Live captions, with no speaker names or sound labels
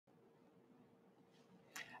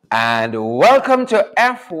And welcome to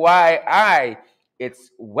FYI.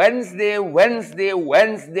 It's Wednesday,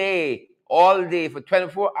 all day for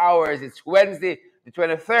 24 hours. It's Wednesday, the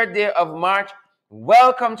 23rd day of March.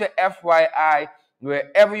 Welcome to FYI,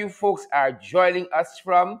 wherever you folks are joining us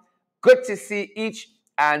from. Good to see each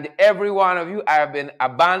and every one of you. I have been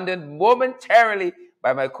abandoned momentarily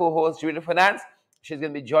by my co-host, Judy Finance. She's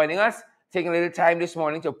going to be joining us, taking a little time this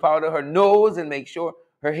morning to powder her nose and make sure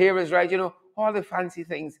her hair is right. You know, all the fancy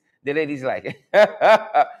things the ladies like.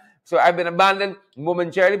 So I've been abandoned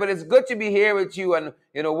momentarily, but it's good to be here with you. And,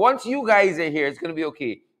 you know, once you guys are here, it's going to be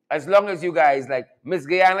okay. As long as you guys, like Miss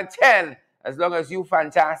Guyana 10, as long as you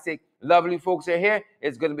fantastic, lovely folks are here,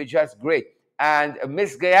 it's going to be just great. And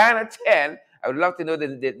Miss Guyana 10, I would love to know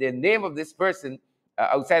the name of this person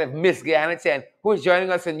outside of Miss Guyana 10, who is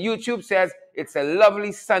joining us on YouTube, says it's a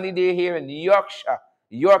lovely sunny day here in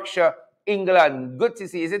Yorkshire, England. Good to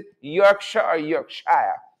see. Is it Yorkshire or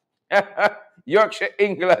Yorkshire? Yorkshire,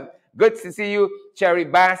 England. Good to see you. Cherry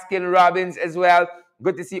Baskin Robbins as well.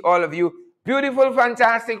 Good to see all of you. Beautiful,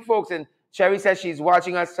 fantastic folks. And Cherry says she's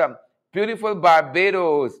watching us from beautiful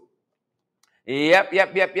Barbados. Yep.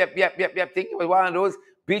 Think it was one of those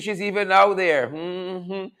beaches even out there.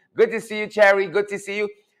 Good to see you, Cherry. Good to see you.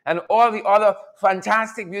 And all the other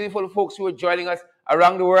fantastic, beautiful folks who are joining us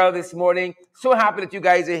around the world this morning. So happy that you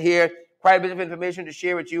guys are here. Quite a bit of information to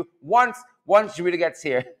share with you once Julia gets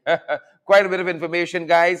here. Quite a bit of information,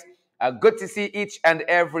 guys. Good to see each and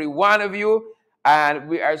every one of you. And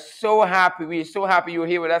we are so happy. We're so happy you're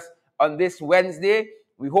here with us on this Wednesday.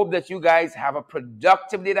 We hope that you guys have a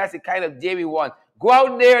productive day. That's the kind of day we want. Go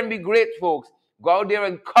out there and be great, folks. Go out there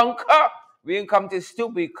and conquer. We didn't come to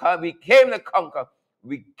stoop. We came to conquer.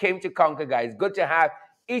 We came to conquer, guys. Good to have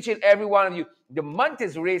each and every one of you. The month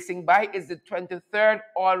is racing by. It's the 23rd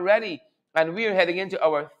already. And we are heading into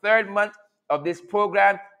our third month of this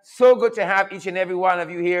program. So good to have each and every one of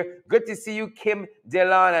you here. Good to see you, Kim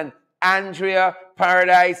Dillon and Andrea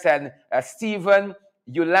Paradise and Stephen,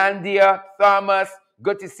 Yolandia, Thomas.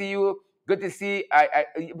 Good to see you. Good to see.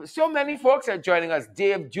 So many folks are joining us.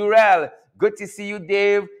 Dave Durrell. Good to see you,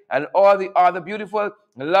 Dave, and all the other beautiful,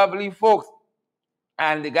 lovely folks.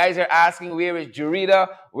 And the guys are asking, where is Jurita?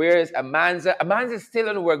 Where is Amanza? Amanza's still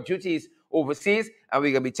on work duties overseas, and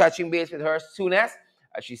we're going to be touching base with her soon as.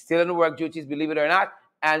 She's still on work duties, believe it or not.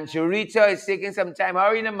 And Jurita is taking some time.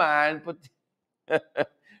 Hurry in the man.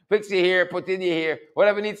 Fix your hair, put in your hair.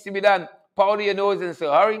 Whatever needs to be done. Powder your nose and so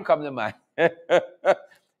hurry and come to man.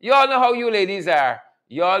 You all know how you ladies are.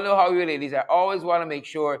 You all know how you ladies are. Always want to make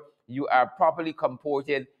sure you are properly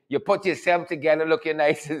comported. You put yourself together looking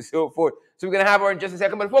nice and so forth. So we're going to have her in just a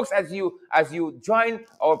second. But folks, as you join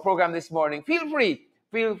our program this morning, feel free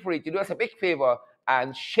to do us a big favor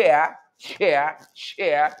and share. I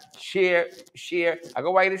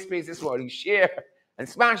go wide this space this morning. Share and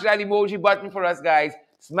smash that emoji button for us, guys.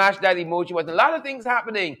 Smash that emoji button. A lot of things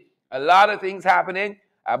happening.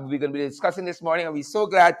 We're going to be discussing this morning, and we're so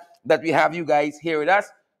glad that we have you guys here with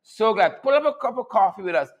us. So glad. Pull up a cup of coffee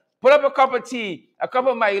with us. Pull up a cup of tea, a cup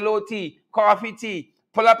of Milo tea, coffee tea.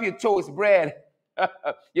 Pull up your toast bread,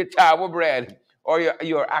 your tower bread, or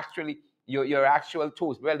your actual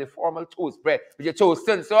toast, well, the formal toast bread with your toast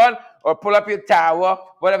and so on, or pull up your tower,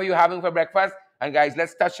 whatever you're having for breakfast. And guys,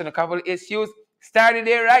 let's touch on a couple of issues. Start it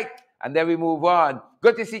there, right? And then we move on.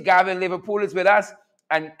 Good to see Gavin Liverpool is with us,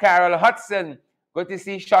 and Carol Hudson. Good to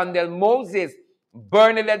see Shondell Moses.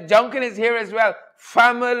 Bernadette Duncan is here as well.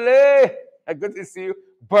 Family. Good to see you,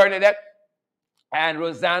 Bernadette. And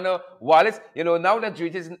Rosanna Wallace. You know, now that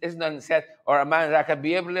Judith isn't on set, or a man that can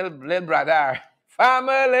be able little brother.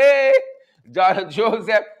 Family. Donald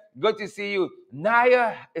Joseph, good to see you.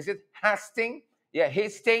 Naya, is it Hastings? Yeah,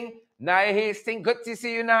 Hastings. Naya Hastings, good to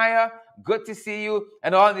see you, Naya. Good to see you.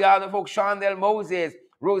 And all the other folks, Shondell Moses,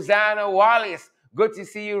 Rosanna Wallace. Good to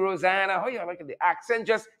see you, Rosanna. Oh, yeah, look at the accent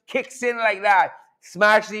just kicks in like that.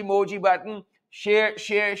 Smash the emoji button. Share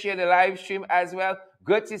the live stream as well.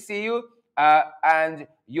 Good to see you. And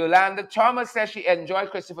Yolanda Thomas says she enjoyed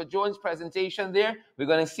Christopher Jones' presentation there. We're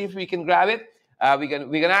going to see if we can grab it. We're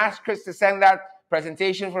gonna ask Chris to send that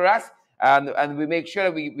presentation for us, and we make sure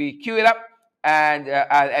that we queue it up. And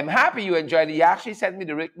I'm happy you enjoyed it. He actually sent me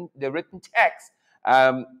the written text,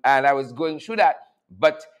 and I was going through that.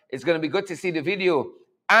 But it's going to be good to see the video.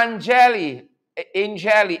 Angeli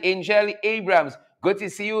Abrams, good to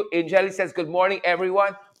see you. Angeli says, good morning,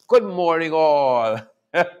 everyone. Good morning, all.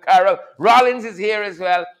 Carol Rollins is here as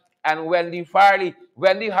well, and Wendy Farley.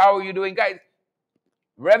 Wendy, how are you doing, guys?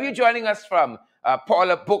 Wherever you're joining us from,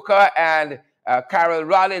 Paula Booker and Carol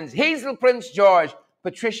Rollins, Hazel Prince George,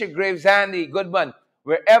 Patricia Graves, Andy Goodman,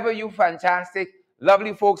 wherever you fantastic,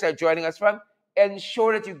 lovely folks are joining us from.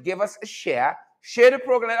 Ensure that you give us a share. Share the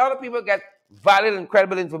program. Let other people get valid,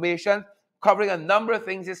 incredible information covering a number of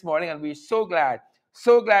things this morning. And we're so glad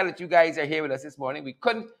that you guys are here with us this morning. We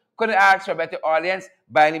couldn't ask for a better audience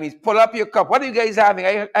by any means. Pull up your cup. What are you guys having?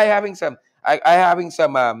 I having some. I having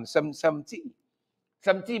some tea.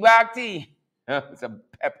 Some tea bag tea. Some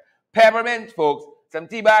peppermint, folks. Some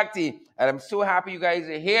tea bag tea. And I'm so happy you guys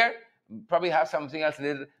are here. Probably have something else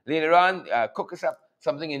later on. Cook us up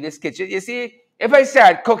something in this kitchen. You see, if I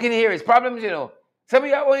start cooking here, it's problems, you know. Some of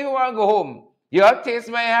you won't even want to go home. You all taste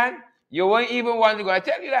my hand. You won't even want to go. I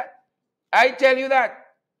tell you that.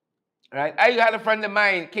 Right? I had a friend of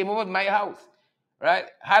mine came over to my house. Right?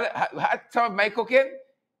 Had some of my cooking.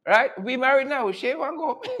 Right? We married now. She didn't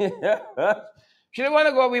want to go. She didn't want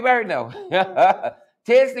to go. We married now.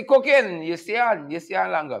 Taste the cooking. You stay on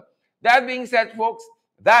longer. That being said, folks,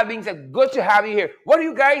 good to have you here. What are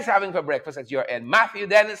you guys having for breakfast at your end? Matthew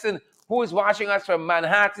Dennison, who is watching us from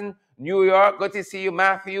Manhattan, New York. Good to see you,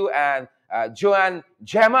 Matthew. And Joanne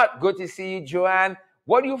Gemma, good to see you, Joanne.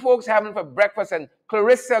 What are you folks having for breakfast? And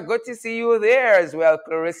Clarissa, good to see you there as well,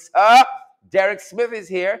 Clarissa. Derek Smith is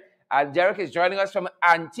here. And Derek is joining us from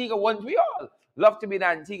Antigua. Wouldn't we all love to be in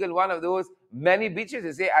Antigua, one of those many beaches?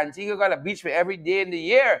 They say Antigua got a beach for every day in the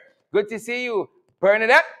year. Good to see you.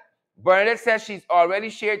 Bernadette says she's already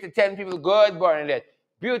shared to 10 people. Good, Bernadette.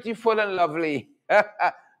 Beautiful and lovely.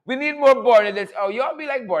 We need more Bernadettes. Oh, y'all be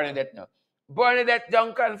like Bernadette now. Bernadette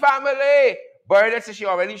Duncan family. Bernadette says she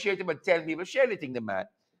already shared to about 10 people. Share the thing, the man.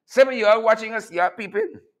 Some of y'all watching us, y'all people.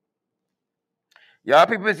 Y'all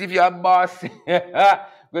people, see if y'all boss.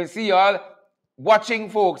 We'll see y'all watching,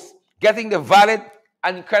 folks. Getting the valid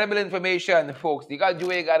and incredible information, folks. You got to do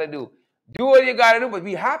what you got to do. Do what you got to do, but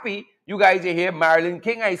be happy you guys are here. Marilyn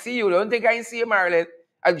King, I see you. Don't think I see you, Marilyn.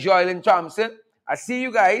 And Joylyn Thompson. I see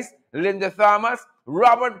you guys. Linda Thomas.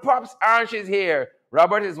 Robert Pops Arch is here.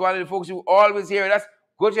 Robert is one of the folks who always here with us.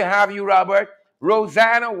 Good to have you, Robert.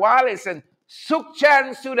 Rosanna Wallace and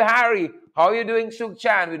Sukchan Sudhari. How are you doing,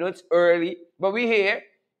 Sukchan? We know it's early, but we here.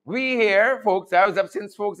 We here, folks. I was up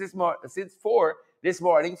since 4 this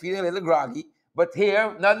morning, feeling a little groggy. But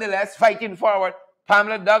here, nonetheless, fighting forward.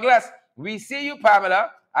 Pamela Douglas. We see you,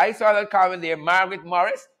 Pamela. I saw that comment there. Margaret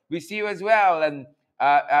Morris, we see you as well. And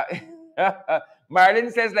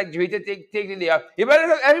Marlon says, like, Juita, take the day off. You better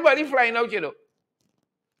have everybody flying out, you know.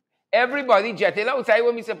 Everybody jetting out. I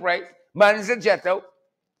won't be surprised. Man said jet out.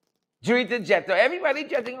 Juita jet out. Everybody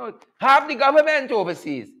jetting out. Half the government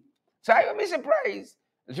overseas. So I won't be surprised.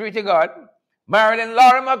 Juita God. Marilyn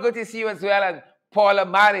Lorimer, good to see you as well. And Paula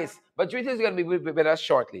Maris. But Juita is going to be with us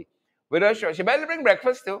shortly. She better bring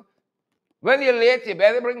breakfast too. When you're late, you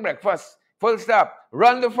better bring breakfast. Full stop.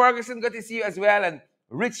 Rhonda Ferguson, good to see you as well. And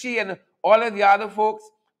Richie and all of the other folks,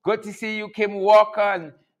 good to see you. Kim Walker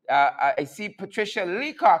and I see Patricia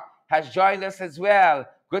Leacock has joined us as well.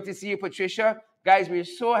 Good to see you, Patricia. Guys, we're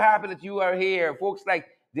so happy that you are here. Folks like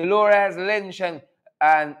Dolores Lynch and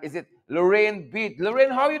is it Lorraine Beat? Lorraine,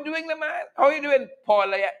 how are you doing, man? How are you doing?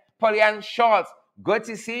 Pollyann Schultz, good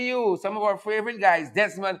to see you. Some of our favorite guys.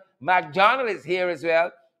 Desmond McDonald is here as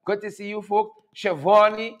well. Good to see you, folks.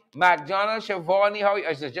 Shavoni, McDonald, Shavoni, how are you?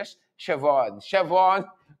 Is it just Shavon? Shavon,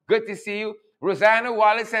 good to see you. Rosanna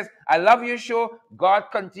Wallace says, I love your show. God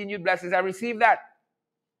continued blessings. I receive that.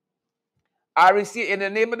 I receive in the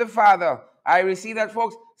name of the Father. I receive that,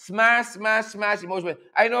 folks. Smash, smash, smash emotion.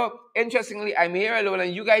 I know, interestingly, I'm here alone,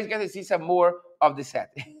 and you guys get to see some more of the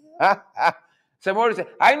set. Some more of the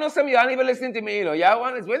set. I know some of y'all even listening to me, you know. Y'all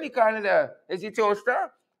want is really kind of is he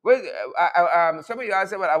toaster? Well, some of y'all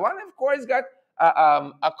said, well, I wonder if Corey's got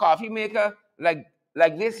a coffee maker like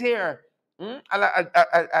this here. And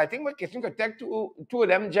I think my kitchen could take two of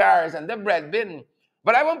them jars and the bread bin.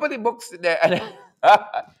 But I won't put the books there.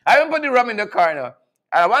 I won't put the rum in the car now.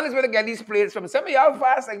 And I want us to get these plates from some of y'all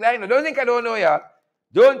fast like that. You know, don't think I don't know y'all.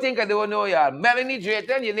 Don't think I don't know y'all. Melanie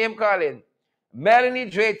Drayton, your name calling. Melanie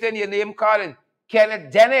Drayton, your name calling.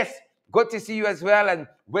 Kenneth Dennis, good to see you as well. And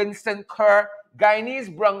Winston Kerr,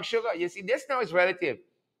 Guyanese brown sugar. You see, this now is relative.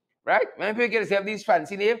 Right? When people get to these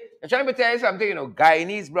fancy names, they're trying to tell you something, you know,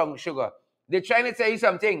 Guyanese brown sugar. They're trying to tell you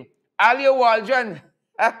something. Alia Waldron.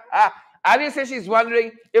 Alia says she's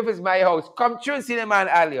wondering if it's my house. Come through and see the man,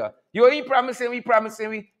 Alia. You only promising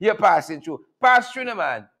me, you're passing through. Pass through the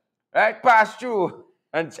man. Right? Pass through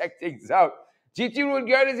and check things out. GT Rule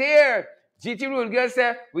Girl is here. GT Rule Girl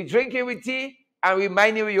said, we drink it with tea and we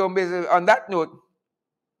mind you with your own business. On that note,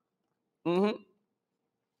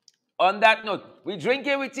 on that note, we drink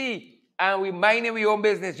it with tea and we mind it with your own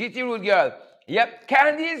business. GT Rule Girl. Yep,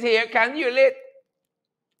 Candy is here. Candy, you're late.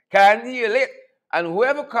 Candy, you're late. And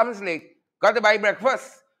whoever comes late, got to buy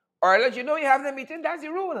breakfast. Or let you know you have the meeting, that's the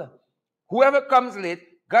rule. Whoever comes late,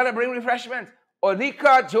 got to bring refreshment.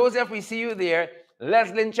 Onika, Joseph, we see you there.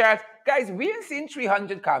 Leslie Charles. Guys, we ain't seen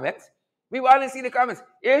 300 comments. We want to see the comments.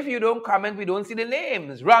 If you don't comment, we don't see the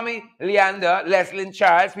names. Rami, Leander, Leslie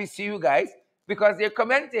Charles, we see you guys because they're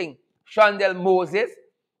commenting. Shondell Moses,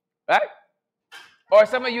 right? Or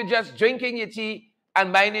some of you just drinking your tea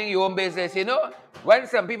and minding your own business. You know, when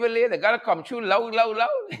some people late, they got to come through loud, loud,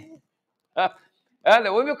 loud. And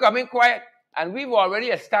when we're coming quiet, and we've already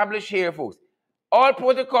established here, folks, all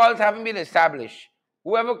protocols haven't been established.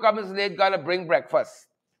 Whoever comes late got to bring breakfast.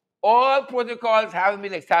 All protocols haven't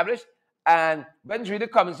been established. And when Rita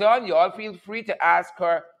comes on, you all feel free to ask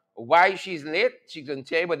her why she's late. She can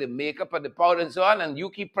tell you about the makeup and the powder and so on. And you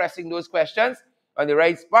keep pressing those questions on the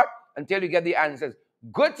right spot until you get the answers.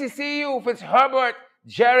 Good to see you, Fitzherbert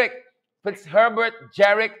Jarek. Fitzherbert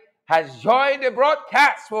Jarek has joined the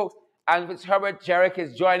broadcast, folks. And Fitzherbert Jarek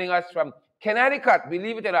is joining us from Connecticut,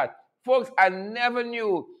 believe it or not. Folks, I never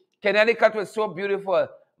knew Connecticut was so beautiful.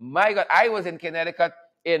 My God, I was in Connecticut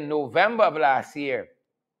in November of last year.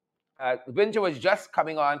 Winter was just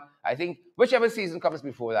coming on. I think whichever season comes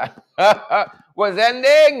before that was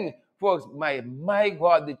ending. Folks, my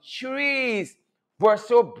God, the trees were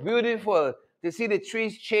so beautiful. To see the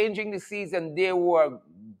trees changing the season, they were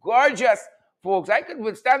gorgeous, folks. I could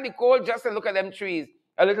withstand the cold just to look at them trees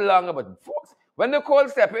a little longer. But folks, when the cold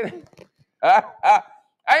step in,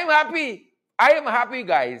 I'm happy. I am happy,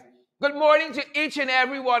 guys. Good morning to each and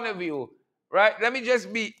every one of you. Right? Let me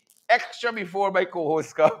just be extra before my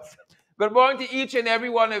co-host comes. Good morning to each and every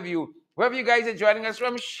one of you. Wherever you guys are joining us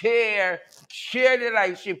from, share the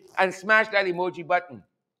live stream, and smash that emoji button.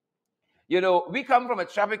 You know, we come from a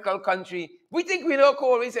tropical country. We think we know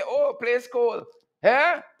cold. We say, oh, place cold.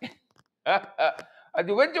 Huh?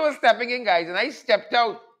 The winter was stepping in, guys, and I stepped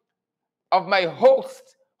out of my host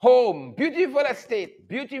home. Beautiful estate.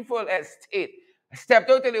 Beautiful estate. I stepped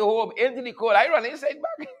out of the home into the cold. I run inside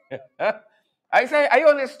back. I say, I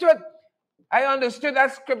understood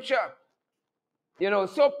that scripture. You know,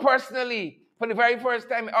 so personally, for the very first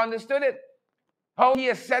time, I understood it. How he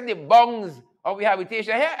has set the bounds of the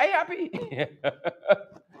habitation. Hey, are you happy?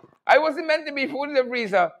 I wasn't meant to be food in the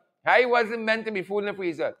freezer. I wasn't meant to be food in the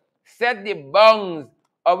freezer. Set the bounds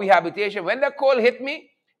of the habitation. When the cold hit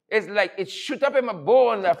me, it's like it shoot up in my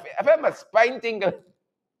bones. I felt my spine tingle.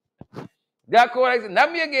 That cold, I said,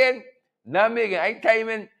 not me again. Not me again.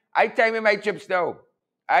 I time in my trips now.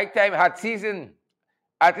 I time hot season,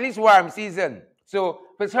 at least warm season. So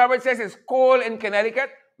Fitzherbert says it's cold in Connecticut.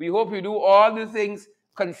 We hope you do all the things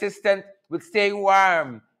consistent with staying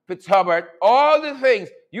warm. Fitzherbert, all the things.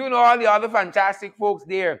 You know all the other fantastic folks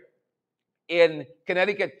there in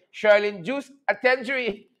Connecticut. Charlene Juice,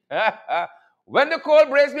 attention. When the cold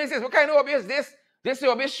breaks me, says, what kind of hobby is this? This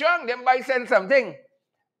hobby is strong. Them boys send something.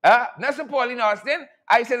 Not so Pauline Austin.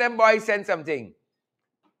 I said them boys send something.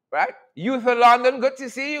 Right? Youth of London, good to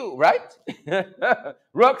see you, right?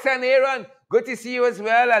 Roxanne Aaron, good to see you as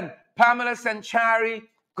well. And Pamela Sanchari,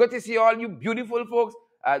 good to see all you beautiful folks.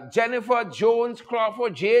 Jennifer Jones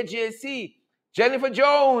Crawford, JJC. Jennifer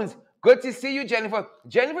Jones, good to see you, Jennifer.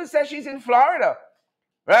 Jennifer says she's in Florida,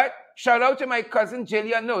 right? Shout out to my cousin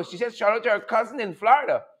Jillian. No, she says shout out to her cousin in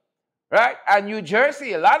Florida, right? And New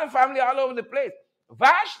Jersey, a lot of family all over the place.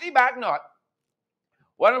 Vashti Bagnott,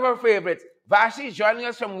 one of her favorites. Vashti is joining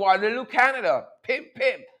us from Waterloo, Canada. Pimp,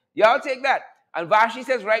 pimp. Y'all take that. And Vashti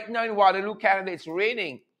says right now in Waterloo, Canada, it's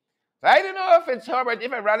raining. So I don't know if it's Herbert,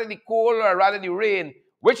 if I'd rather the cold or I'd rather the rain.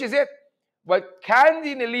 Which is it? But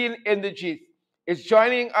Candy Naleen Industries is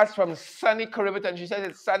joining us from sunny Caribbean. She says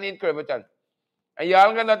it's sunny in Caribbean. And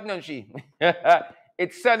y'all got nothing on she.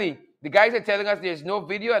 It's sunny. The guys are telling us there's no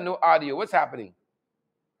video and no audio. What's happening?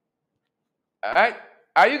 All right.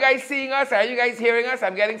 Are you guys seeing us? Are you guys hearing us?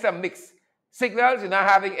 I'm getting some mixed signals. You're not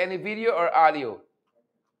having any video or audio.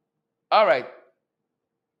 All right.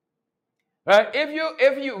 Right?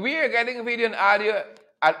 If we are getting video and audio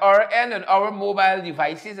at our end on our mobile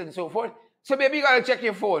devices and so forth, so maybe you gotta check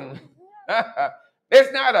your phone.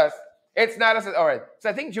 It's not us. It's not us at all. Right. So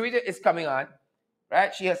I think Juita is coming on.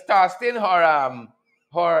 Right? She has tossed in her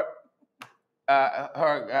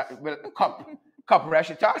cup rest.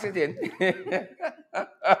 She tossed it in.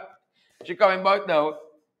 She's coming back now.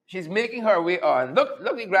 She's making her way on. Look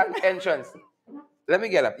the grand entrance. Let me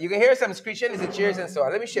get up. You can hear some screeching, the chairs and so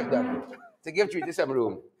on. Let me shift them to give Juita some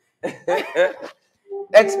room.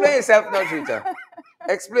 Explain yourself now, Juita.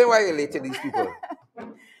 Explain why you're late to these people.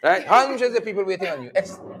 Right? Hundreds of people waiting on you.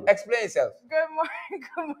 Explain yourself. Good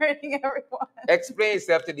morning, everyone. Explain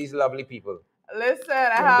yourself to these lovely people. Listen,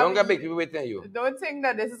 I have. Don't get big people waiting on you. Don't think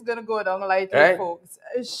that this is gonna go down lightly, Right? folks.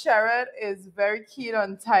 Sherrod is very keen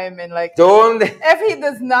on timing. Like, Don't. if he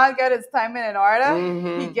does not get his timing in order,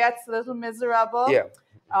 he gets a little miserable. Yeah.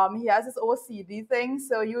 He has his OCD thing.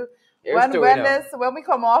 So Here's when we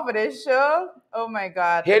come off of this show, oh my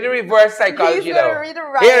God, hear the reverse psychology he's now. gonna read the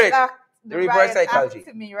riot Hear it. act. The reverse psychology.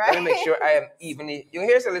 To me, Let right? me make sure I am evenly. You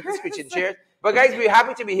here's a little screeching cheers. But guys, we're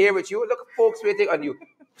happy to be here with you. Look, folks waiting on you.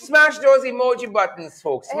 Smash those emoji buttons,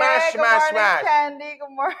 folks. Smash, Hey, smash, good morning, smash. Candy.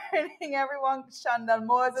 Good morning, everyone. Chandel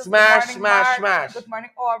Moses. Smash, good morning, smash, Mark. smash. Good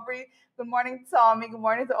morning, Aubrey. Good morning, Tommy. Good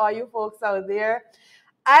morning to all you folks out there.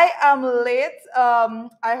 I am late.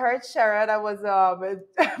 I heard Sherrod. I was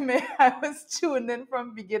I was tuned in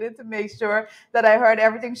from beginning to make sure that I heard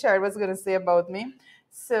everything Sherrod was going to say about me.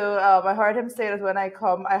 So I heard him say that when I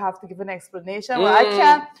come, I have to give an explanation. Well, I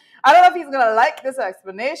can't. I don't know if he's gonna like this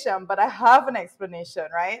explanation, but I have an explanation,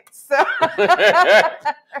 right? So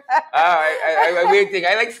I'm waiting.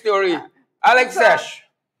 I like story. I like sesh.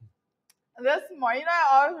 This morning, I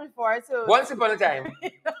always refer to Once upon a time.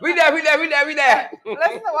 We there. Listen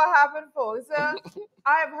to what happened, folks.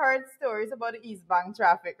 I've heard stories about the East Bank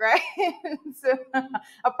traffic, right? So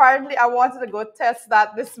apparently, I wanted to go test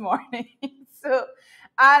that this morning. So,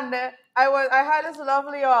 and I had this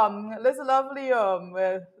lovely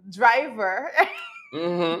driver.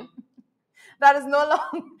 That is no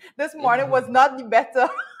longer this morning was not the better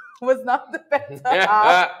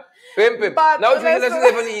half. Pimp. But Now Julie doesn't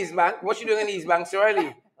live on the East Bank. What you doing in the East Bank so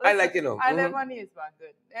early? I like to know. I live on the East Bank,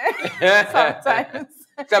 good.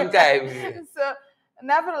 Sometimes. So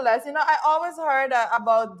nevertheless, I always heard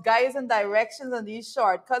about guys and directions and these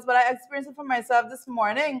shortcuts, but I experienced it for myself this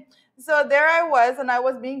morning. So there I was, and I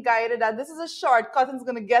was being guided that this is a shortcut and it's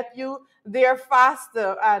going to get you there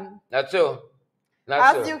faster. And not so.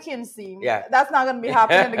 As you can see, that's not going to be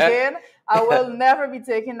happening again. I will never be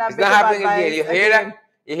taking that. It's not happening again. You hear that?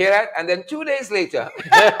 You hear that? And then 2 days later.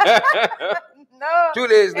 No. 2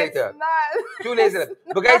 days later. It's not. 2 days later.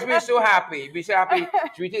 But guys, we're so happy. We're so happy.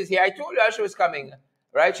 Sweetie is here. I told her she was coming.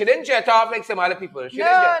 Right? She didn't jet off like some other people. She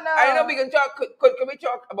didn't jet. No. I know we can talk. Can we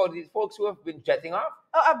talk about these folks who have been jetting off?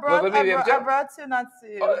 Oh, I brought two nuts to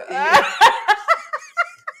you. Oh,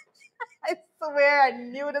 I swear I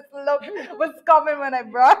knew this look was coming when I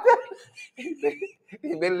brought it. In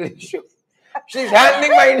the middle of the show. She's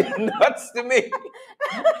handing my nuts to me.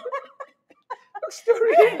 What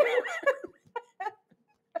story?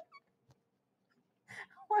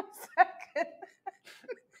 1 second.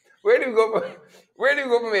 Where do we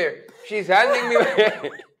go from here? She's handing me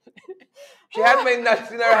she had my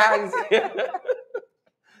nuts in her hands.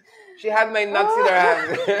 She had my nuts in her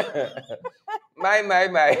hands. My.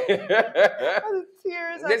 The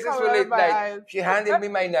tears This is for late night. She handed me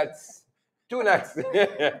my nuts. 2 nuts. Oh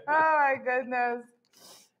my goodness.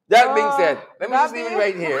 That being said, let me just leave it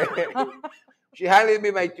right here. She handed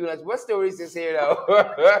me my 2 nuts. What story is this here now?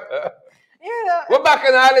 What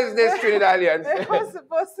bacchanal is this, Trinidadians? It was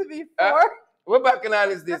supposed to be 4. What bacchanal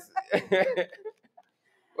is this?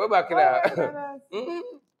 What bacchanal?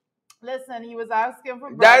 Listen, he was asking for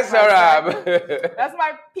breakfast. That's her. That's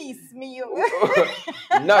my piece meal.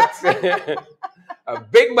 Nuts. A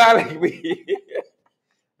big bag.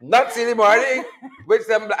 Nuts in the morning with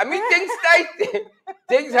some. I mean, things tight,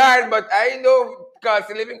 things hard, but I know cost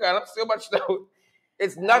of living gone up so much now.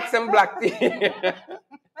 It's nuts and black tea.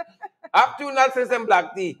 Up 2 nuts and some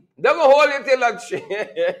black tea. Don't go hold it till lunch.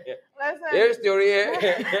 Listen. Here's the story.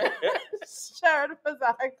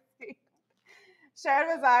 Sharon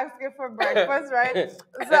was asking for breakfast, right?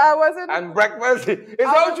 So I wasn't. And breakfast is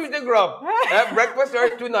how you to grow up. Breakfast or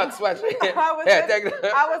 2 nuts. Watch. I was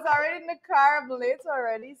already in the car. I'm late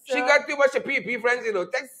already. So. She got too much of PP friends,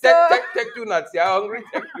 Take 2 nuts. You're hungry?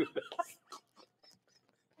 Take 2 nuts.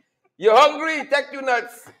 You're hungry? Take 2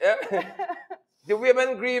 nuts. Yeah. The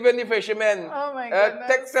women grieve and the fishermen. Oh my goodness.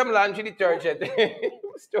 Take some laundry detergent.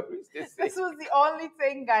 What story is this? This was the only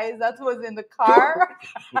thing, guys, that was in the car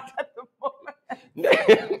at the moment.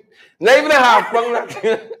 Not even a half pound nut.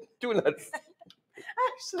 2 nuts.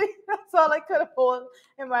 Actually, that's all I could hold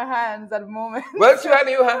in my hands at the moment. What's you had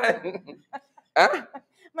in your hand? Huh?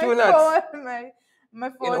 My 2 nuts. My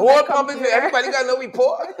phone. In whole public, everybody got to know we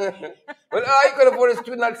poor. Well, all you could afford is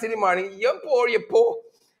 2 nuts in the morning. You're poor.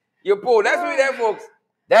 You're poor. That's what there, folks.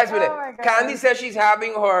 That's what it. Candy says she's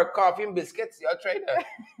having her coffee and biscuits. Y'all try that.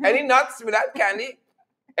 Any nuts with that, Candy?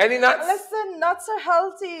 Any nuts? Listen, nuts are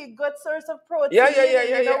healthy. Good source of protein.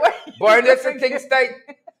 Yeah. Boy, that's the things tight.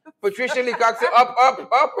 Patricia Lee Cox said, up.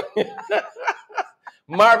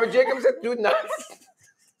 Marvin Jacobs said 2 nuts.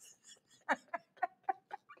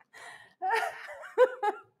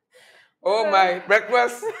 Oh my,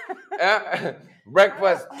 breakfast.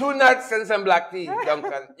 Breakfast. 2 nuts and some black tea,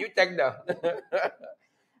 Duncan. You take down.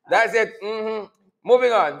 That's it.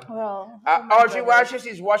 Moving on. Well, oh my Audrey goodness. Washes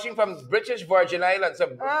is watching from British Virgin Islands.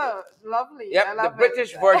 So, Oh, lovely. yep, I the love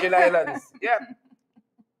British it. Virgin Islands. Yep.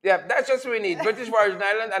 Yep, that's just what we need. British Virgin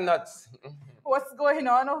Islands and nuts. What's going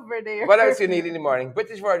on over there? What else you need in the morning?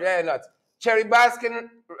 British Virgin Islands nuts. Cherry Baskin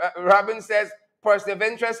Robin says, person of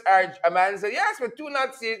interest are a man said, yes, with 2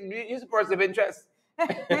 nuts, use a person of interest.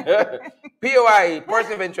 POI,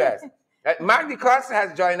 person of interest. Mark DeCosta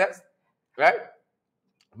has joined us, right?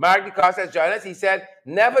 Mark DeCosta has joined us. He said,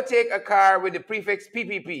 never take a car with the prefix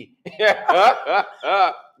PPP.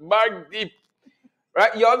 Mark D.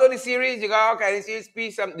 Right? You all know the series. You go, okay, the series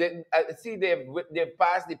P. See, they've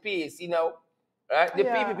passed the P. See now, right? The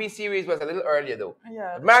PPP series was a little earlier though.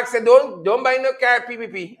 Yeah. Mark said, don't buy no car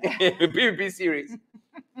PPP. PPP series.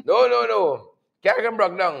 No. Car can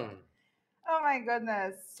broke down. Oh my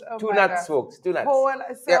goodness. Oh 2 nuts, folks. 2 nuts.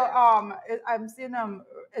 I'm seeing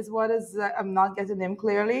I'm not getting him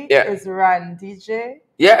clearly. Yeah. Is Ran DJ.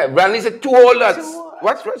 Yeah, Randy said 2 whole nuts.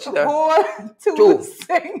 What's she done? Two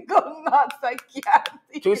single nuts. I can't.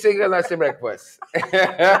 2 single nuts to breakfast. 2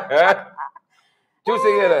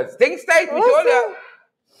 single nuts. Things tight, we told you.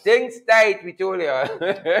 Things tight, we told you.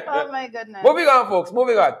 Oh my goodness. Moving on, folks.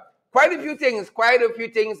 Moving on. Quite a few things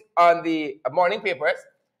on the morning papers.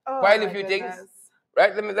 Quite a few things.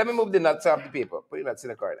 Right? Let me move the nuts off the paper. Put the nuts in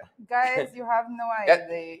the corner. Guys, you have no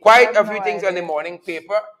idea. Quite a few things on the morning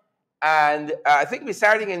paper. And I think we're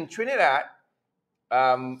starting in Trinidad.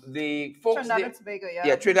 The folks Trinidad and Tobago, yeah.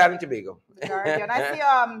 Yeah, Trinidad and Tobago. The Guardian. I see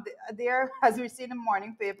there, as we see in the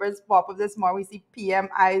morning papers pop up this morning, we see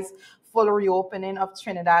PMI's full reopening of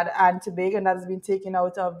Trinidad and Tobago, and that has been taken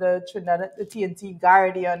out of the TNT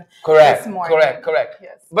Guardian this morning. Correct.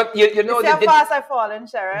 Yes. But you know, how fast I've fallen,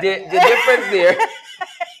 Sharon. The difference there.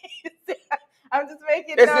 I'm just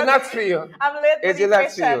making It's the nuts for you. I'm late. It's the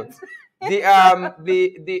nuts for you.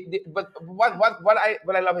 But what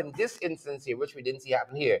I love in this instance here, which we didn't see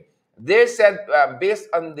happen here, they said based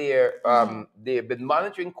on their they've been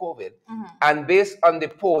monitoring COVID, and based on the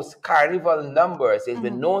post-carnival numbers, there's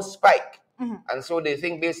been no spike, and so they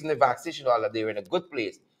think based on the vaccination, all that they're in a good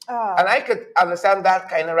place, and I could understand that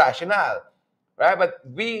kind of rationale, right? But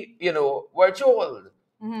we're told,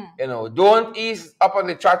 don't ease up on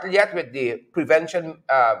the throttle yet with the prevention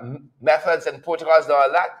methods and protocols and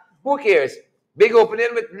all that. Who cares? Big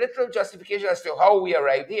opening with little justification as to how we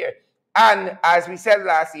arrived here. And as we said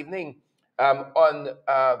last evening in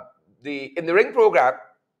the Ring program,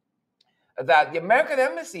 that the American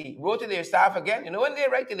Embassy wrote to their staff again. When they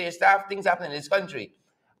write to their staff, things happen in this country.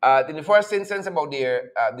 In the first instance about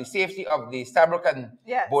the safety of the Stabroek and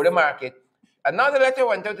border market. Another letter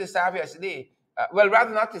went out to staff yesterday. Well,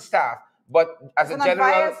 rather not to staff, but as a general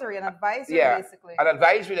advisory, basically. An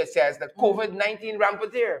advisory that says that COVID-19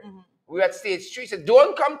 rampant here. We're at stage 3. So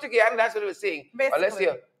don't come together. That's what it was saying. Basically. Unless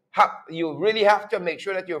you really have to make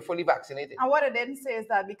sure that you're fully vaccinated. And what it didn't say is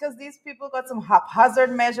that because these people got some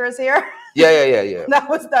haphazard measures here. Yeah.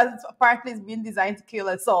 That's apparently being designed to kill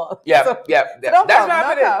us all. Yeah. So That's what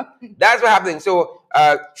happening. That's what happening. So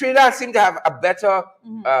Trinidad seem to have a better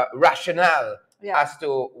rationale as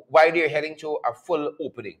to why they're heading to a full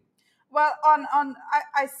opening. Well,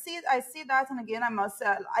 I see that, and again, I must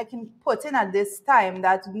say, I can put in at this time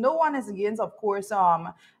that no one is against, of course,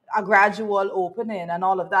 a gradual opening and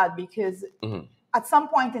all of that, because at some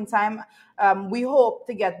point in time, we hope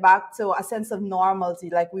to get back to a sense of normalcy,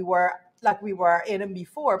 like we were in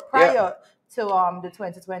before, prior to the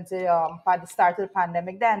 2020 the start of the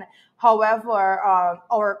pandemic. Then, however,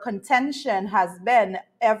 our contention has been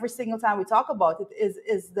every single time we talk about it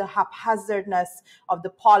is the haphazardness of the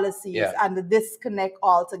policies and the disconnect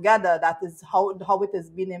altogether. That is how it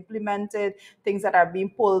has been implemented. Things that are being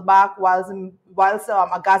pulled back, whilst a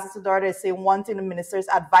gazetted order is saying one thing, the minister's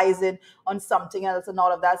advising on something else, and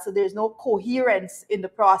all of that. So there's no coherence in the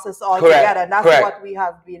process altogether, and that's what we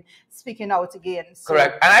have been speaking out again. So.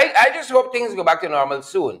 Correct, and I just hope things go back to normal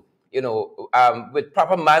soon. With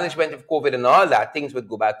proper management of COVID and all that, things would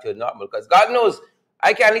go back to normal. Because God knows,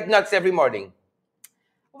 I can't eat nuts every morning.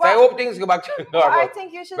 So I hope things go back to normal. I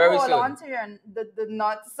think you should hold on to the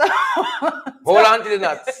nuts. Hold on to the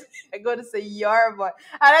nuts. I'm going to say your, but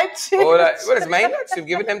and it's my nuts. You've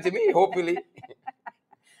given them to me, hopefully.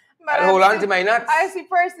 I'll hold on to my nuts. I see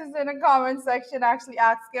persons in the comment section actually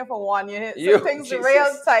asking for one unit. So things are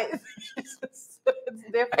real tight. It's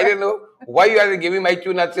different. I don't know why you are giving my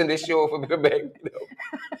 2 nuts in this show for me to beg.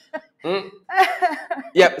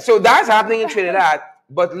 So that's happening in Trinidad.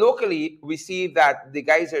 But locally, we see that the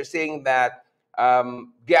guys are saying that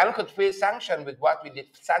Guyana could face sanctions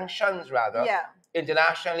rather, Yeah.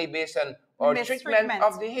 internationally based on our treatment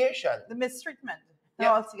of the Haitian. The mistreatment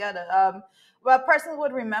Yeah. altogether. Well, person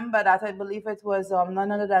would remember that I believe it was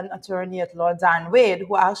none other than Attorney at Law Dan Wade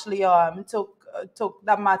who actually took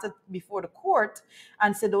that matter before the court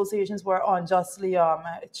and said those Haitians were unjustly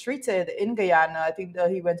treated in Guyana. I think that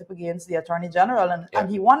he went up against the Attorney General and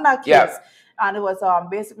he won that case. Yeah. And it was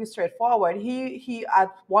basically straightforward. He at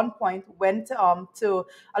one point went to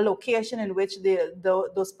a location in which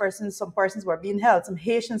some persons were being held, some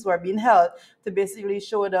Haitians were being held, to basically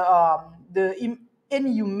show the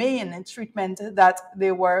inhumane treatment that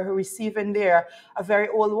they were receiving there. A very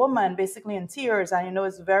old woman, basically in tears, and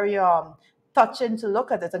it's very touching to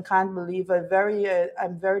look at it, and can't believe it.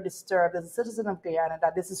 I'm very disturbed as a citizen of Guyana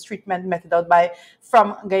that this is treatment meted out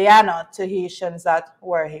from Guyana to Haitians that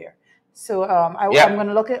were here. So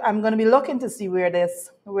I'm going to be looking to see where this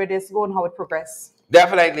go and how it progresses.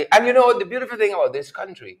 Definitely. And the beautiful thing about this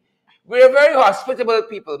country, we're very hospitable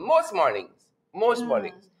people most mornings.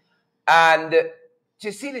 And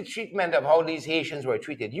to see the treatment of how these Haitians were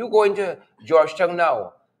treated, you go into Georgetown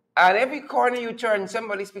now, and every corner you turn,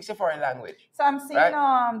 somebody speaks a foreign language. So I'm seeing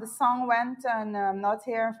the song went, and I'm not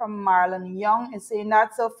hearing from Marlon Young is saying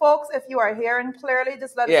that. So folks, if you are hearing clearly,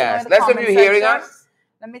 just let us know in the comment section. You're hearing us.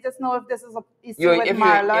 Let me just know if this is issue with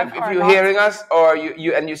Marlon if you're hearing us or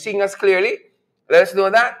you're seeing us clearly, let us know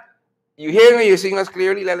that. You're hearing or you're seeing us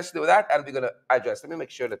clearly, let us know that, and we're gonna address. Let me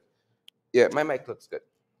make sure that my mic looks good.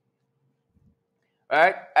 All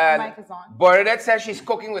right, and my mic is on. Bernadette says she's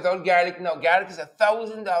cooking without garlic. No, garlic is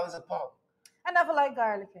 $1,000 a pound. I never like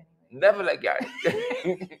garlic anyway. Never like garlic.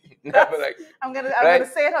 Never like. I'm gonna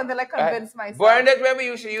say it until I convince myself. Bernadette, remember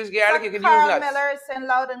you should use garlic. You can use nuts. Miller is saying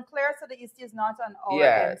loud and clear, so the East is not on our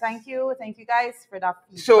end. Thank you guys for that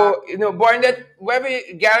feedback. So Bernadette, whatever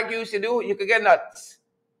garlic you used to do, you could get nuts.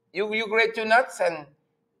 You grate 2 nuts and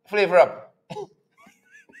flavor up.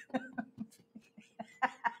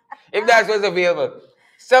 If that's what's available.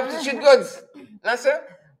 Substitute goods. Nasa?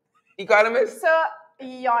 Economist? So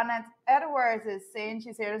Yonette Edwards is saying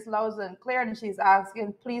she's here loud and clear, and she's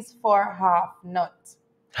asking please for half nut.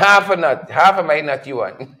 Half a nut. Half of my nut you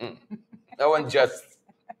want. No one just.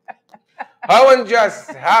 How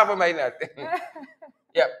unjust. Half of my nut.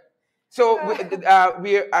 Yep. So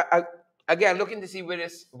we're again looking to see where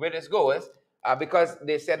this goes, because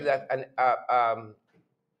they said that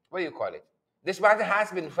what do you call it? This matter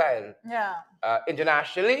has been filed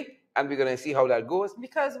internationally, and we're going to see how that goes.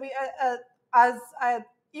 Because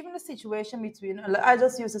even the situation between, I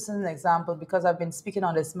just use this as an example because I've been speaking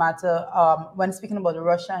on this matter when speaking about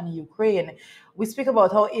Russia and Ukraine. We speak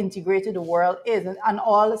about how integrated the world is, and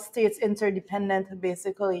all states interdependent,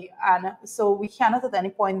 basically. And so we cannot at any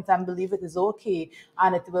point in time believe it is okay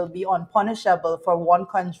and it will be unpunishable for one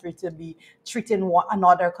country to be treating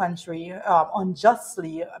another country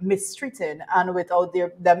unjustly, mistreated, and without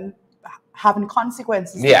them having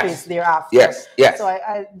consequences to face thereafter. Yes. So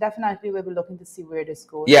I definitely will be looking to see where this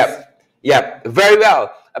goes. Yep. Very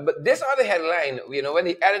well. But this other headline, when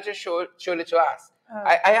the editor showed it to us,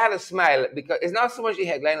 I had a smile, because it's not so much the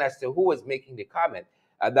headline as to who was making the comment,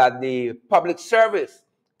 that the public service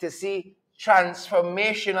to see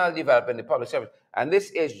transformational development in the public service. And this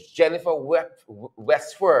is Jennifer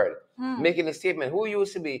Westford making a statement, who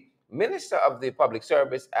used to be Minister of the Public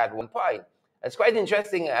Service at one point. It's quite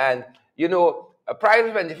interesting. And, prior to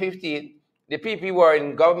 2015, the PP were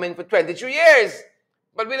in government for 23 years,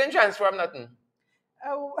 but we didn't transform nothing.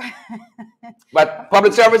 Oh. But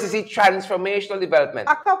public service is transformational development.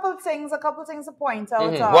 A couple things to point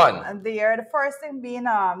out. One. The first thing being,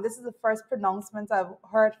 this is the first pronouncement I've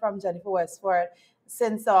heard from Jennifer Westford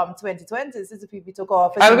since 2020, since the PP took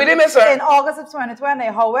office. And we didn't miss her. In August of 2020.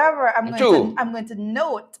 However, I'm going to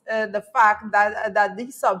note the fact that the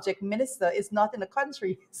subject minister is not in the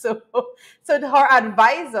country. So her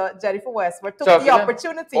advisor, Jennifer Westford, took the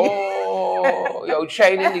opportunity. Oh, you're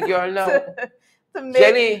shining the girl now. To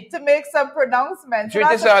make some pronouncements. So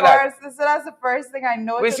that's the first thing I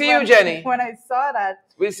noticed. We see you, Jenny. When I saw that.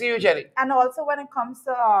 We see you, Jenny. And also when it comes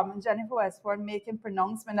to Jennifer Westford making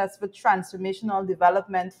pronouncement as for transformational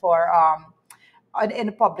development for in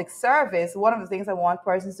the public service, one of the things I want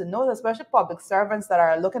persons to know, especially public servants that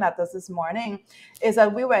are looking at us this morning, is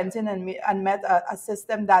that we went in and met a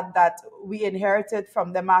system that we inherited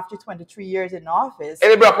from them after 23 years in office.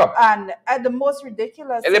 And it broke up. And the most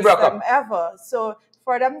ridiculous system ever. So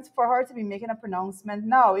for her to be making a pronouncement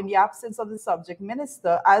now in the absence of the subject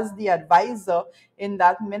minister as the advisor in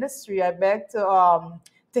that ministry, I beg to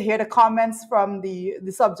hear the comments from the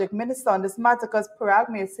subject minister on this matter, because Parag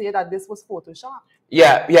may say that this was Photoshop.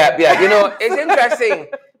 Yeah. You know, it's interesting.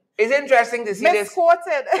 It's interesting to see this.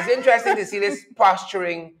 Misquoted. It's interesting to see this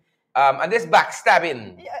posturing and this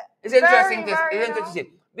backstabbing. Yeah, It's interesting very, very, it's interesting to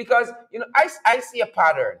see because you know I see a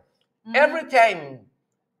pattern. Mhm. Every time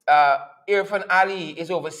Irfan Ali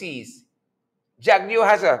is overseas, Jagdeo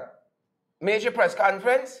has a major press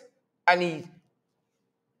conference and he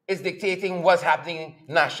is dictating what's happening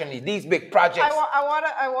nationally. These big projects.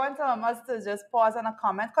 I want us to just pause on a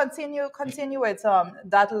comment. Continue with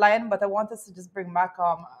that line, but I want us to just bring back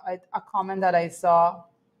a comment that I saw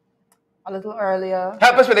a little earlier.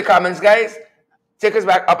 Help us with the comments, guys. Take us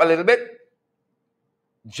back up a little bit.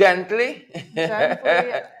 Gently.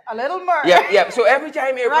 A little more. Yeah. So every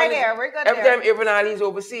time Irfan, right there, we're good. Every time Irfan Ali is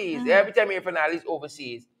overseas, every time Irfan Ali is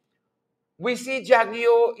overseas, we see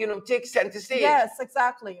Jagdeo, you know, take center stage. Yes,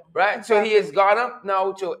 exactly. Right? Exactly. So he has gone up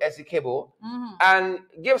now to Essequibo and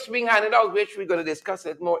gifts being handed out, which we're going to discuss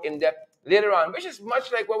it more in depth later on, which is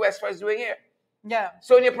much like what Westphal is doing here. Yeah.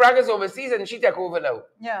 Sonia Prague is overseas and she take over now.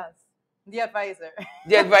 Yes. The advisor.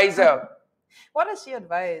 The advisor. What does she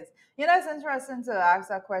advise? You know, it's interesting to ask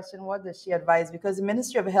that question. What does she advise? Because the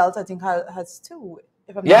Ministry of Health, I think, has two.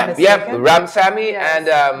 If I'm not mistaken. Ramsamy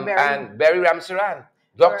and Barry Ramsaran.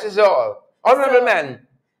 Doctors all. Honorable men.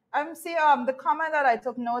 See, the comment that I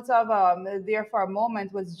took note of there for a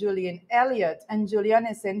moment was Julian Elliott. And Julian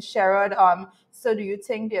is saying, Sherrod, so do you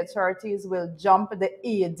think the authorities will jump the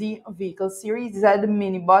AD vehicle series? That the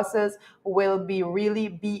minibuses will be really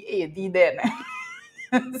BAD then?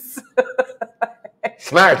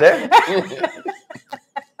 Smart, eh?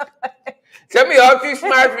 Tell me all too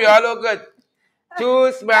smart for you all look good.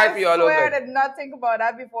 Too smart for you all look good. I did not think about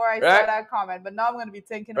that before I saw that comment, but now I'm going to be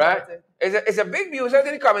thinking about it. It's a big news out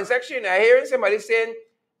in the comment section. I hear somebody saying,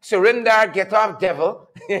 surrender, get off, devil.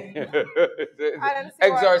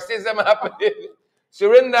 Exorcism happening.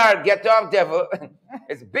 Surrender, get off, devil.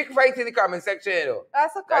 It's a big fight in the comment section, you know.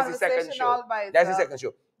 That's a conversation all by itself. That's the second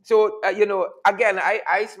show. So, you know, again,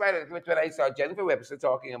 I smiled at it when I saw Jennifer Webster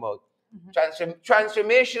talking about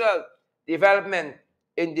transformational development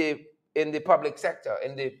in the public sector,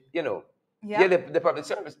 in the, you know, the public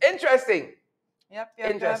service. Interesting.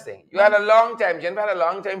 Interesting. Yep. You had a long time. Jennifer had a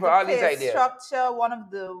long time for all these ideas. Structure, one of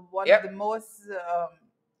the most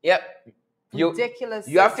ridiculous.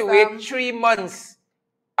 You have to wait 3 months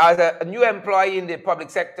as a new employee in the public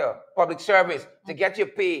sector, public service, to get your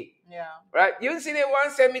pay. Yeah. Right? You see, they want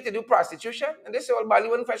to send me to do prostitution, and this old Bali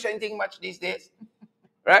wouldn't fetch anything much these days.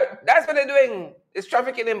 Right? That's what they're doing. It's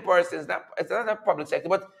trafficking in persons. It's not a public sector.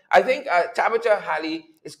 But I think Tabitha Halley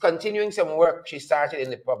is continuing some work she started in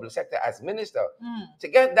the public sector as minister. To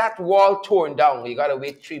get that wall torn down, you got to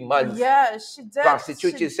wait 3 months. Yeah, she did.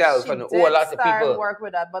 Prostitute yourself and a whole lot of people. Work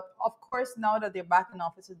with that. But of course, now that they're back in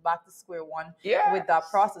office, it's back to square one with that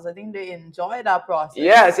process. I think they enjoy that process.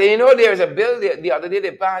 Yes, and you know, there's a bill the other day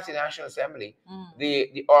they passed in the National Assembly,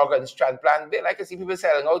 the organs transplant bill. I can see people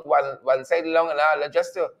selling out one side lung and all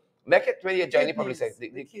just to make it when you join the public sector.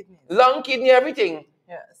 The lung, kidney, everything.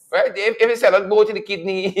 Yes. Right? If you sell out both to the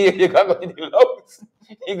kidney, you got to go to the lungs.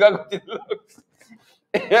 You got to go to the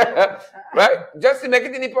lungs. Right? Just to make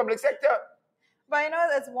it in the public sector. But you know,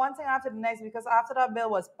 it's one thing after the next, because after that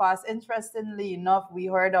bill was passed, interestingly enough, we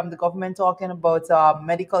heard the government talking about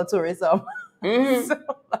medical tourism. So,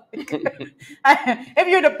 like, if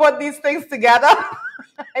you were to put these things together,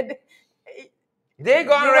 they're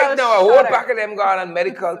gone right now. A whole pack of them gone on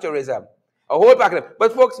medical tourism. A whole pack of them.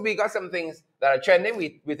 But folks, we got some things that are trending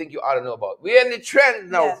we think you ought to know about. We're in the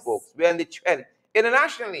trend now, folks. We're in the trend.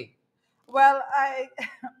 Internationally. Well,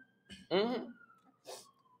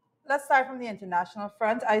 let's start from the international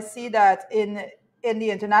front. I see that in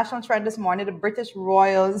the international trend this morning, the British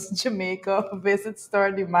Royals Jamaica visit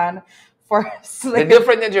stir demand for slaves. They're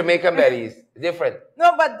different than Jamaican berries. Different.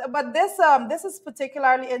 No, but this is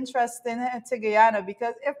particularly interesting to Guyana,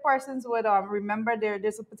 because if persons would remember,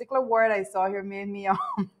 there's a particular word I saw here made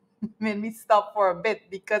me stop for a bit,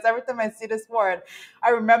 because every time I see this word, I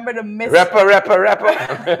remember the rapper.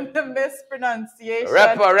 the mispronunciation.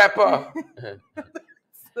 Rapper.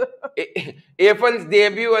 Irfan's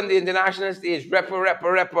debut on the international stage,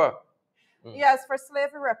 rapper. Yes, for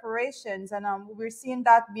slavery reparations, and we're seeing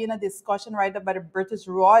that being a discussion right now by the British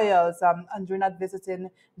Royals, and during that visit in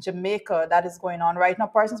Jamaica that is going on right now.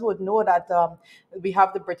 Persons would know that we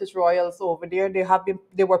have the British Royals over there.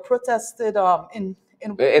 They were protested in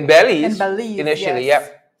Belize initially,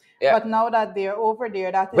 Yeah. But now that they're over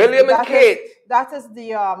there, William and Kate. That is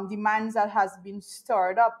the demands that has been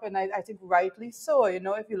stirred up, and I think rightly so. You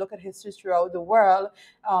know, if you look at history throughout the world,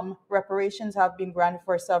 reparations have been granted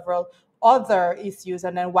for several other issues,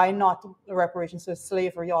 and then why not reparations for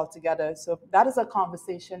slavery altogether? So that is a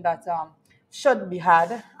conversation that should be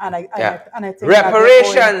had, and I think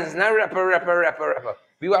reparations, not rapper.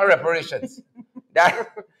 We want reparations.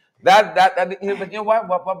 But you know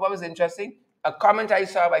what was interesting? A comment I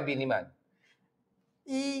saw by Beanie Man.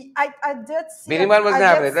 I did see. Beanie Man wasn't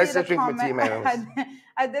having it. Let's just drink my tea,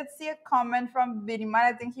 I did see a comment from Beanie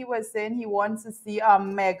Man. I think he was saying he wants to see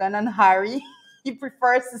Meghan and Harry. He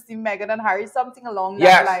prefers to see Meghan and Harry, something along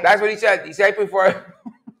that line. Yes, that's what he said. He said I prefer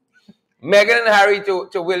Meghan and Harry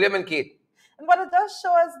to William and Kate. But it does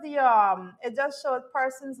show us it does show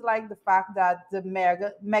persons like the fact that the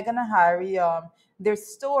Meghan and Harry their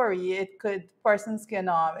story, persons can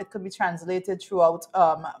it could be translated throughout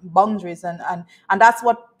boundaries, and that's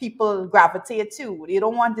what people gravitate to. They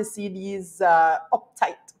don't want to see these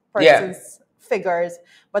uptight persons figures,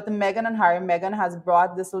 but the Meghan has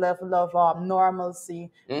brought this level of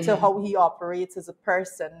normalcy to how he operates as a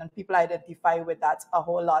person, and people identify with that a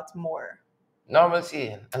whole lot more.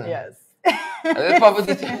 Normalcy. Yes. And the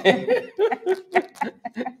poverty.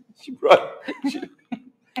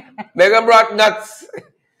 Meghan brought nuts.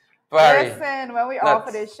 Listen, when we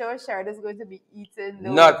offer this show, Sharon is going to be eating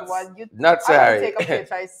those nuts. I will take a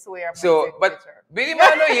picture, I swear. So, but Billy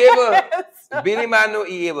Man no able. Billy Man no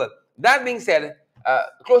able. That being said,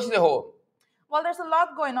 close to home. Well, there's a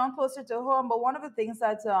lot going on closer to home, but one of the things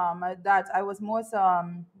that I was most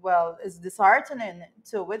is disheartening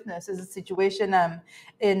to witness is a situation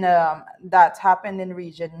that happened in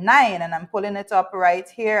Region 9, and I'm pulling it up right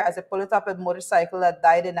here as I pull it up. A motorcycle that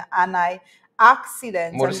died in an Anai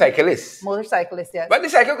accident. Motorcyclist, yes. But the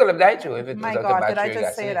cycle could have died too if it My was God, did I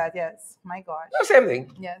just say that? Yes. My gosh. No, same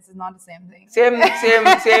thing. Yes, it's not the same thing. Same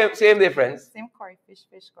difference. Same curry, fish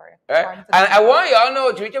curry. Right? And I want y'all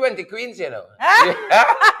know, Twitter went to Queens, you know.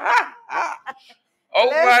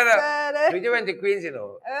 Twitter went to Queens, you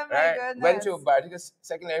know. Oh my right? goodness. Went to Barticus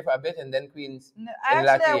Secondary for a bit, and then Queens. No, I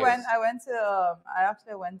actually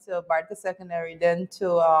went to Barticus Secondary, then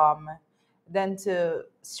to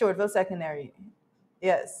Shortville Secondary.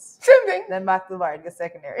 Yes. Same thing. Then back to Barticus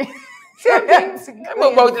Secondary. Same thing.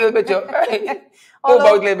 Move out a little bit, Joe. All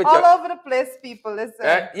over the place, people.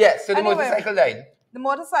 Listen. Yes, so the motorcycle died. The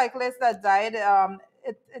motorcyclist that died,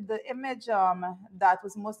 the image that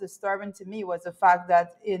was most disturbing to me was the fact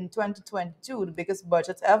that in 2022, the biggest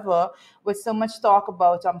budget ever, with so much talk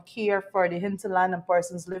about care for the hinterland and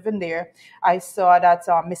persons living there, I saw that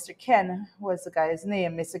Mr. Ken was the guy's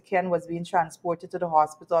name. Mr. Ken was being transported to the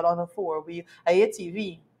hospital on a four-wheel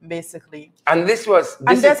ATV, basically. And this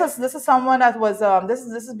is someone that was this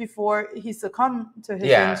is before he succumbed to his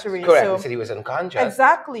injury. Correct. So, he said he was unconscious.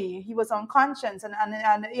 Exactly, he was unconscious,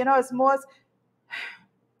 and you know, it's most.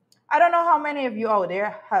 I don't know how many of you out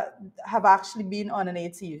there have actually been on an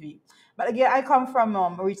ATV, but again, I come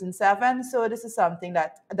from Region 7, so this is something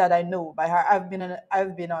that I know by heart. I've been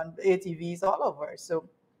on ATVs all over, so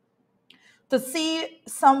to see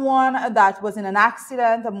someone that was in an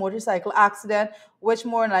accident, a motorcycle accident, which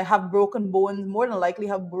more than likely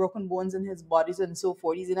have broken bones in his bodies and so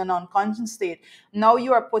forth. He's in an unconscious state. Now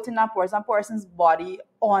you are putting a person's body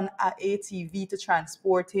on an ATV to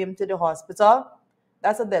transport him to the hospital.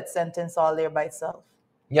 That's a death sentence all there by itself.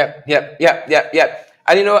 Yep.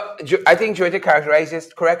 And you know, I think Georgia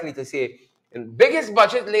characterizes correctly to say, biggest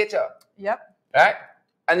budget later. Yep. Right?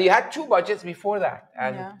 And you had two budgets before that.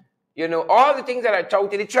 And you know, all the things that are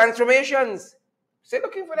touted, the transformations. Still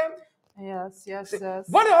looking for them. Yes.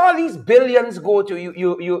 What do all these billions go to?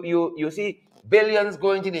 You see billions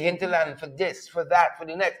going to the hinterland for this, for that, for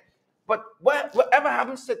the next. But whatever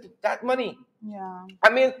happens to that money? Yeah. I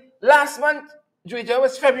mean, last month, Georgia,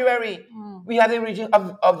 was February. We had a region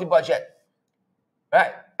of the budget.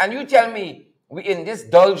 Right? And you tell me we in this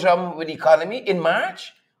doldrum with the economy in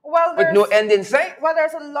March? Well, with no end in sight? Well,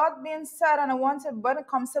 there's a lot being said, and when it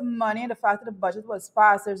comes to money and the fact that the budget was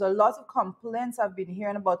passed, there's a lot of complaints I've been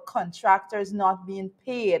hearing about contractors not being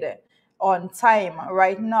paid on time.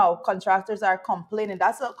 Right now, contractors are complaining.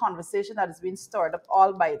 That's a conversation that is being stirred up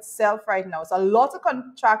all by itself right now. So a lot of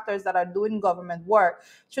contractors that are doing government work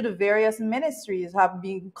through the various ministries have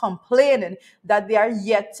been complaining that they are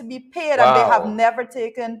yet to be paid, and they have never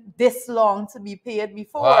taken this long to be paid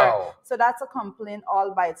before. So that's a complaint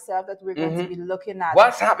all by itself that we're going to be looking at.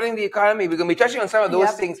 What's happening in the economy? We're going to be touching on some of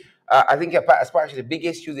those things. I think as part of the big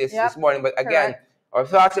issue this morning. But again, our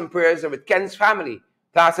thoughts and prayers are with Ken's family.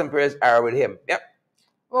 Thoughts and prayers are with him. Yep.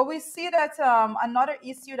 Well, we see that another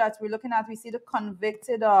issue that we're looking at, we see the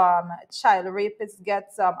convicted child rapist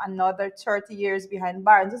gets another 30 years behind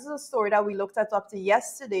bars. This is a story that we looked at up to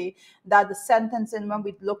yesterday, that the sentencing, when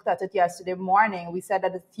we looked at it yesterday morning, we said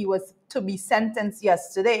that he was to be sentenced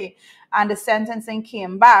yesterday. And the sentencing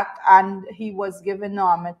came back and he was given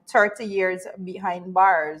 30 years behind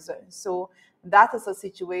bars. So that is a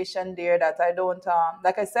situation there that I don't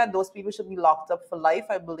like I said, those people should be locked up for life.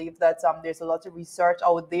 I believe that there's a lot of research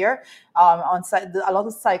out there a lot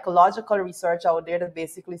of psychological research out there that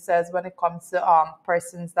basically says when it comes to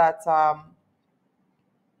persons that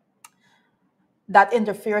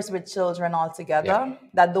interferes with children Yeah. altogether,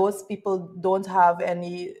 that those people don't have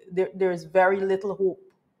any there's very little hope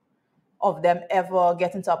of them ever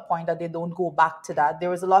getting to a point that they don't go back to that.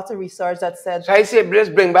 There was a lot of research that said. So I say,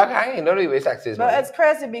 just bring back hanging. Don't waste access But money. it's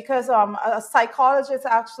crazy because a psychologist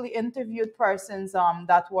actually interviewed persons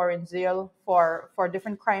that were in jail for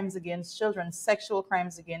different crimes against children, sexual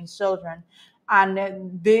crimes against children,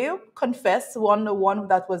 and they confessed. One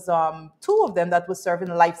that was two of them that was serving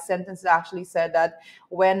life sentence actually said that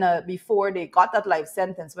when before they got that life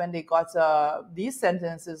sentence, when they got these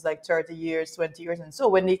sentences like 30 years, 20 years, and so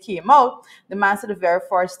when they came out, the man said the very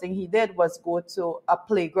first thing he did was go to a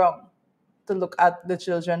playground to look at the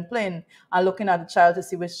children playing and looking at the child to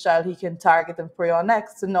see which child he can target and prey on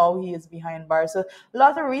next. So now he is behind bars. So a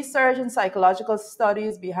lot of research and psychological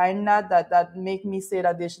studies behind that make me say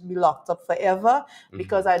that they should be locked up forever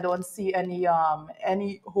because I don't see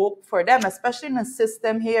any hope for them, especially in a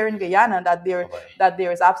system here in Guyana that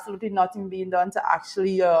there is absolutely nothing being done to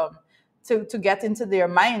actually to get into their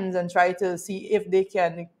minds and try to see if they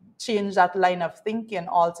can change that line of thinking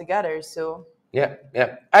altogether. So Yeah,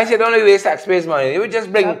 yeah. I said don't waste taxpayers' money. You would just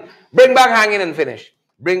yep. bring back hanging and finish.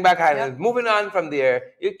 Bring back hanging. Yep. Moving on from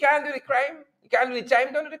there. You can't do the crime. You can't do the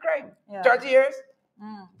time. Don't do the crime. Yeah. 30 years.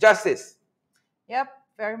 Justice. Yep,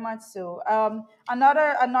 very much so.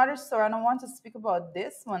 Another story, and I want to speak about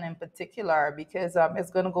this one in particular because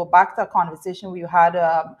it's going to go back to a conversation we had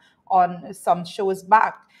on some shows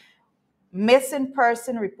back. Missing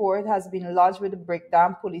person report has been lodged with the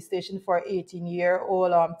Breakdown Police Station for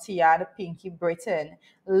 18-year-old Tiana Pinky Britton.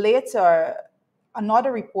 Later,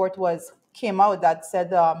 another report was came out that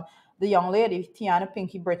said the young lady, Tiana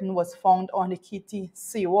Pinky Britton, was found on the Kitty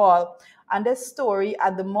seawall. And this story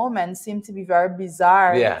at the moment seemed to be very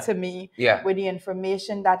bizarre to me with the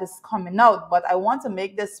information that is coming out. But I want to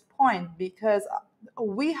make this point because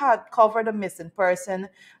we had covered a missing person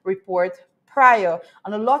report prior,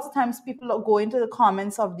 and a lot of times people go into the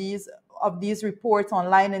comments of these reports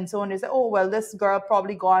online and so on. They say, oh well, this girl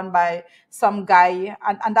probably gone by some guy,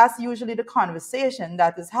 and that's usually the conversation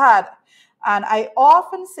that is had. And I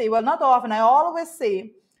often say, well, not often, I always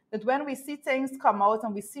say that when we see things come out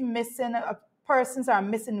and we see missing persons are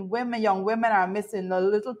missing, women, young women are missing, the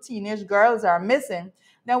little teenage girls are missing,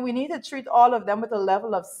 then we need to treat all of them with a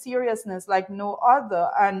level of seriousness like no other.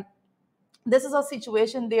 And this is a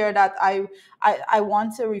situation there that I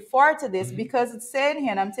want to refer to this because it's saying here,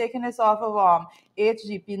 and I'm taking this off of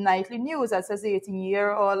HGP Nightly News, that says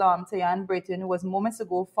 18-year-old Tayan Britton was moments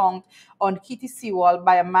ago found on Kitty Seawall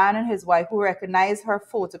by a man and his wife who recognized her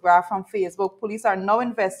photograph from Facebook. Police are now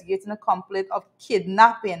investigating a complaint of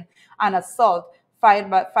kidnapping and assault filed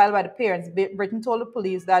by the parents. Britton told the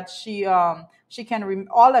police that she can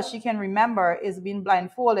all that she can remember is being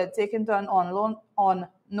blindfolded, taken to an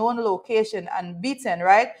unknown location and beaten.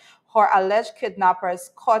 Right, her alleged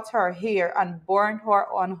kidnappers cut her hair and burned her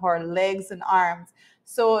on her legs and arms.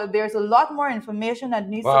 So there's a lot more information that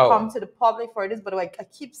needs to come to the public for this. But like I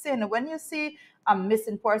keep saying, when you see a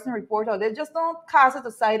missing person report out there, just don't cast it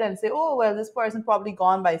aside and say, oh, well, this person probably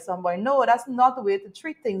gone by somebody. No, that's not the way to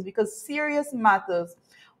treat things because serious matters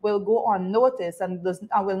will go unnoticed and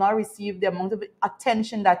will not receive the amount of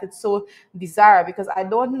attention that it's so desired. Because I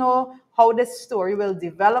don't know how this story will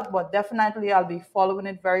develop, but definitely I'll be following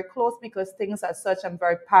it very close because things as such I'm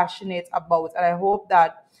very passionate about. And I hope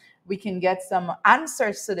that we can get some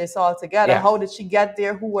answers to this altogether. How did she get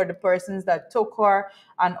there? Who were the persons that took her?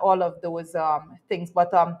 And all of those things.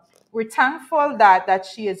 But we're thankful that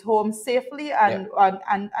she is home safely and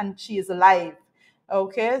she is alive.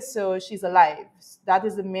 Okay, so she's alive. That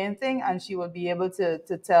is the main thing, and she will be able to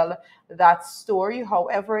tell that story.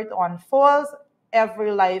 However it unfolds,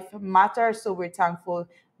 every life matters. So we're thankful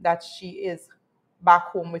that she is back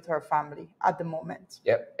home with her family at the moment.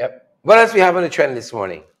 Yep. What else we have on the trend this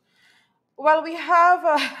morning? Well, we have.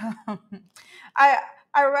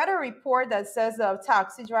 I read a report that says a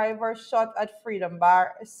taxi driver shot at Freedom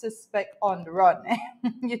Bar, suspect on the run.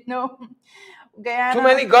 You know, Guyana. Too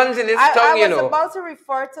many guns in this I tongue, you was know. about to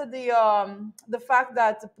refer to the fact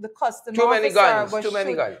that the custom Too many officer guns. Too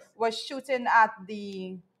many guns. was shooting at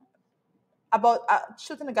the about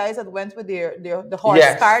shooting the guys that went with the horse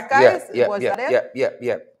Yes. cart Yeah. guys. Yeah. Was Yeah. that it? Yeah. Yeah.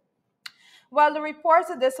 Yeah. Well, the reports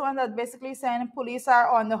of this one that basically saying police are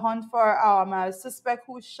on the hunt for a suspect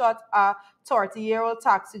who shot a 30-year-old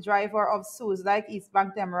taxi driver of Suez, like East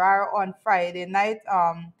Bank Demerara on Friday night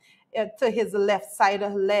to his left side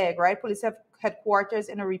leg, right? Police have headquarters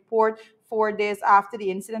in a report 4 days after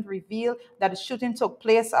the incident revealed that the shooting took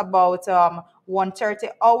place about 1:30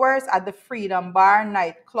 hours at the Freedom Bar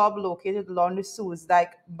nightclub located along the Suez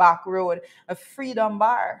Dyke back road. A Freedom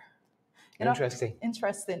Bar. You know, Interesting.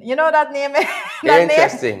 interesting. You know that name,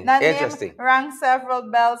 Interesting. that name Interesting. rang several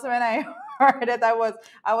bells when I heard it. I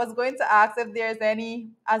was going to ask if there's any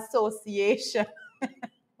association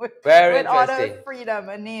with Very with interesting. other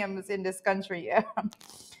freedom names in this country. Yeah.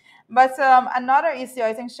 But another issue,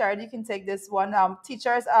 I think, Sharon, you can take this one.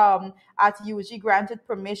 Teachers at UG granted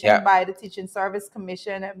permission Yeah. by the Teaching Service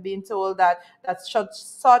Commission, being told that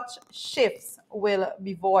such shifts will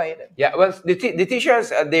be void. Yeah, well, the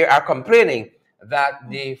teachers they are complaining that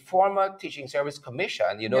the former Teaching Service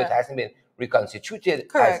Commission, you know, it Yeah. hasn't been reconstituted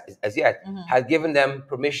Correct. as yet, has given them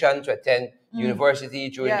permission to attend university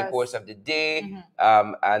during the Yes. course of the day,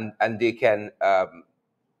 and they can.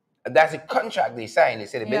 That's a contract they signed. They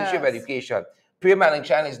said the Ministry of Yes. Education, Priya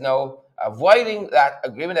Malinchan is now avoiding that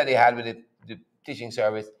agreement that they had with the Teaching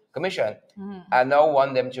Service Commission, and now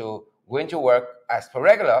want them to go into work as per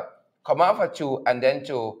regular, come out for 2, and then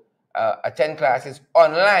to attend classes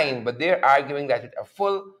online. But they're arguing that with a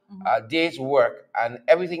full day's work and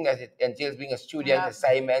everything that it entails, being a student, Yeah.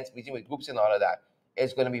 assignments, meeting with groups, and all of that,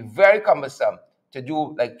 it's going to be very cumbersome to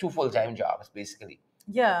do like 2 full-time jobs, basically,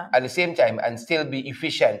 Yeah. at the same time, and still be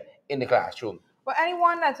efficient in the classroom. Well,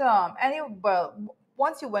 anyone that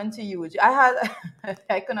once you went to UG, I had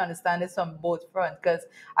I can understand this on both fronts because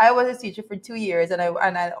I was a teacher for 2 years and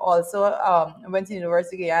I also went to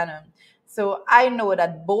University of Guyana. So I know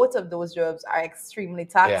that both of those jobs are extremely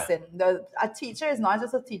taxing. A teacher is not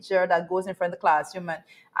just a teacher that goes in front of the classroom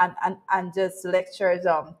and just lectures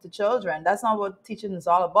to children. That's not what teaching is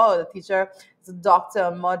all about. A teacher is a doctor,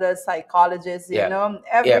 mother, psychologist, you know,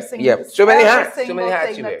 every single So many hats, every so many single hats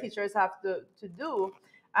thing you that wear. teachers have to do.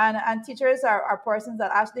 And teachers are persons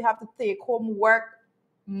that actually have to take home work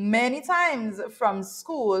many times from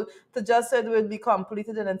school to just so it will be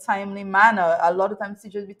completed in a timely manner. A lot of times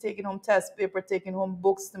teachers be taking home test paper, taking home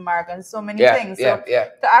books to mark, and so many things. So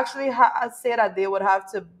to actually say that they would have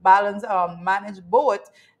to balance, manage both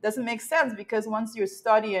doesn't make sense because once you're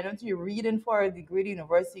studying, once you're reading for a degree at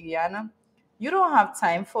University of Guyana, you don't have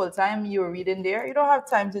time full time. You're reading there. You don't have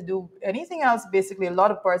time to do anything else. Basically, a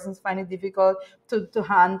lot of persons find it difficult to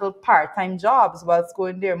handle part time jobs whilst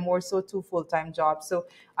going there, more so to full time jobs. So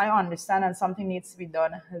I understand, and something needs to be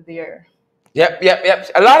done there. Yep.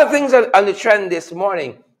 A lot of things on the trend this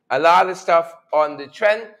morning. A lot of stuff on the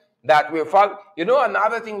trend that we're following. You know,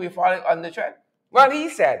 another thing we're following on the trend. Well, he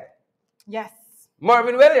said. Yes.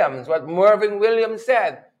 Marvin Williams, what Marvin Williams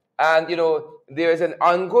said. And, you know, there is an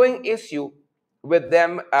ongoing issue with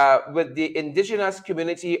them, with the indigenous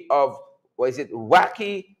community of, what is it,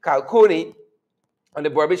 Waki Kalkuni on the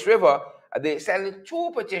Burbage River. They sent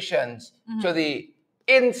 2 petitions to the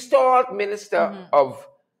installed Minister of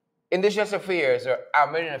Indigenous Affairs or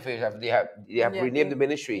American Affairs. They have renamed the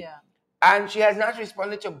ministry. Yeah. And she has not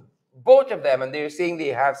responded to both of them. And they're saying they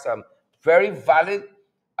have some very valid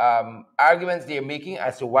arguments they're making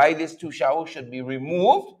as to why this Tushao should be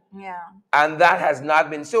removed. Yeah. And that has not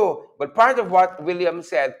been so. But part of what William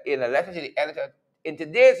said in a letter to the editor in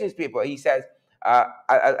today's newspaper, he says,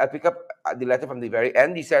 I'll pick up the letter from the very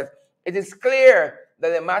end. He says, it is clear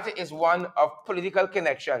that the matter is one of political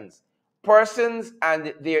connections. Persons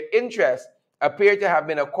and their interests appear to have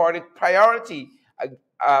been accorded priority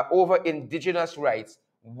over indigenous rights.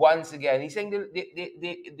 Once again, he's saying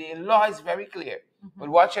the law is very clear. But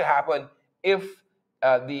what should happen if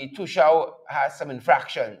the Tushao has some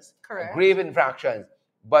infractions, grave infractions?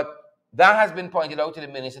 But that has been pointed out to the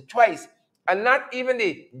minister twice, and not even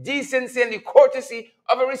the decency and the courtesy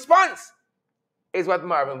of a response is what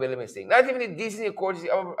Marvin Williams is saying. Not even the decency and courtesy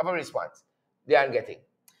of a response they aren't getting.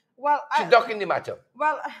 Well, she's ducking the matter.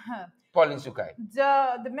 Well, Pauline Sukai.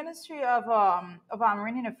 The Ministry of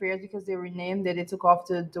Amerindian Affairs, because they renamed it, they took off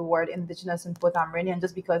the word indigenous and put Amerindian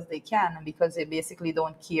just because they can, and because they basically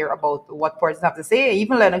don't care about what persons have to say.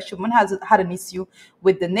 Even Leonard Schumann has had an issue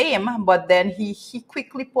with the name, but then he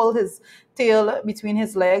quickly pulled his tail between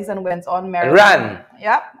his legs and went on merrily. Ran.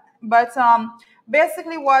 Yep. But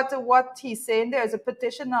basically what he's saying, there's a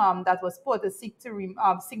petition that was put to seek the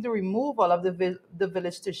removal of the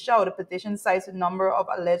village to show. The petition cites a number of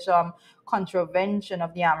alleged contravention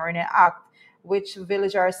of the Amerindian Act, which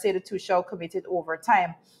villagers say the two show committed over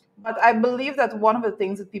time. But I believe that one of the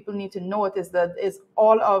things that people need to note is that is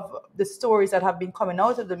all of the stories that have been coming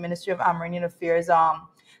out of the Ministry of Amerindian Affairs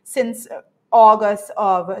since August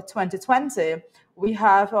of 2020. We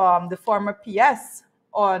have the former PS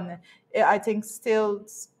on, I think, still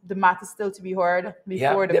the matter still to be heard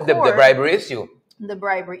before the court. The bribery issue. The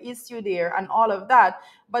bribery issue there and all of that.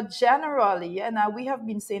 But generally, and we have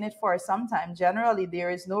been saying it for some time, generally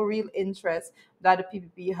there is no real interest that the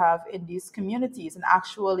PPP have in these communities and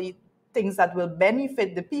actually things that will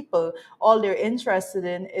benefit the people. All they're interested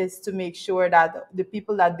in is to make sure that the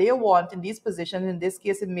people that they want in these positions, in this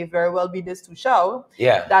case it may very well be this to show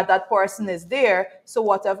that person is there, so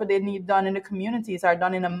whatever they need done in the communities are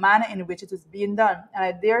done in a manner in which it is being done. And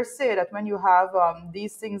I dare say that when you have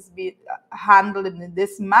these things be handled in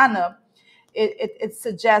this manner, it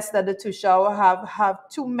suggests that the Tushao have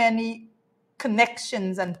too many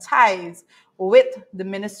connections and ties with the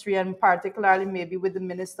ministry, and particularly maybe with the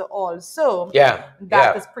minister also,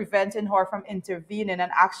 that is preventing her from intervening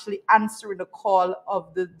and actually answering the call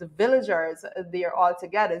of the villagers there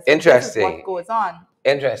altogether. So interesting. This is what goes on.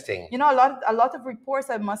 Interesting. You know, a lot of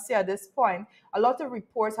reports, I must say at this point, a lot of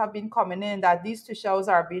reports have been coming in that these two shows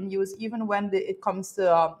are being used even when it comes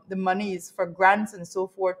to the monies for grants and so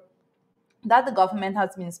forth that the government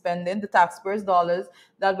has been spending, the taxpayers' dollars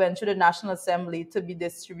that went to the National Assembly to be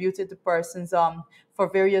distributed to persons for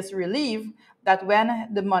various relief, that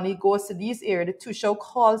when the money goes to these areas, the Tusho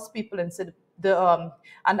calls people and said,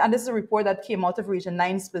 and this is a report that came out of Region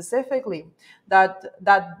 9 specifically, that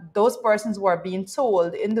those persons were being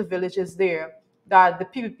told in the villages there that the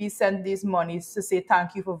PPP sent these monies to say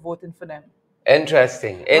thank you for voting for them.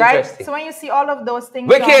 Interesting. Right? So when you see all of those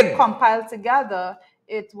things compiled together,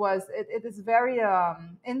 it is very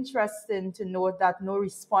interesting to note that no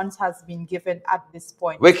response has been given at this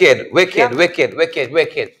point. Wicked.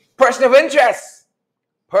 Person of interest.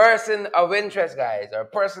 Person of interest, guys, or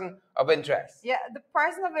person of interest. Yeah, the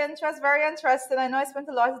person of interest, very interesting. I know I spent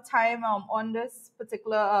a lot of time on this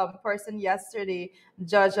particular person yesterday,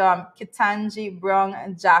 Judge Ketanji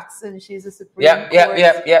Brown Jackson. She's a Supreme Court.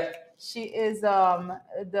 Yep. She is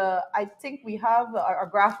I think we have our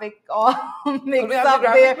graphic all mixed up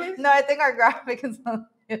there. Please? No, I think our graphic is a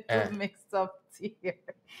little mixed up here.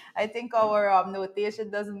 I think our notation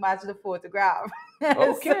doesn't match the photograph.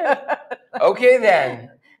 Okay. Okay then.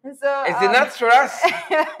 So is it nuts for us?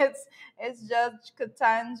 It's Judge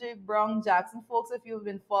Ketanji Brown Jackson. Folks, if you've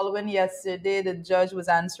been following yesterday, the judge was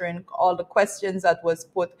answering all the questions that was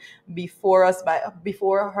put before us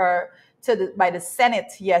before her by the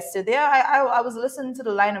Senate yesterday. I was listening to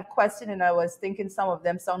the line of questioning and I was thinking some of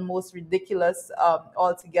them sound most ridiculous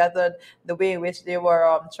altogether, the way in which they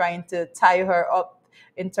were trying to tie her up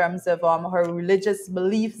in terms of her religious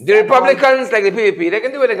beliefs. The Republicans, like the PPP, they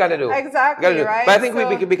can do what they gotta do. Exactly, right? But I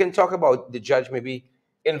think we can talk about the judge, maybe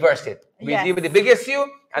inverse it. We deal with the big issue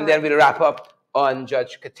and then we'll wrap up on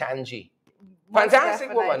Judge Ketanji.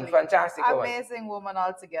 Fantastic woman. Amazing woman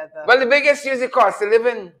altogether. Well, the biggest issue is the cost of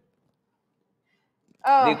living.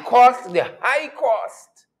 The high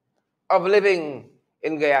cost of living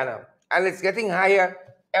in Guyana, and it's getting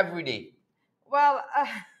higher every day. Well,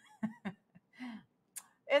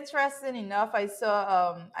 interesting enough, I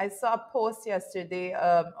saw a post yesterday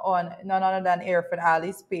on none other than Irfan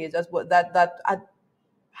Ali's page that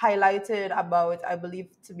highlighted about, I believe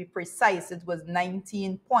to be precise, it was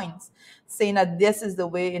 19 points, saying that this is the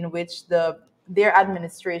way in which their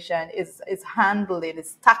administration is handling,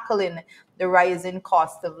 is tackling the rising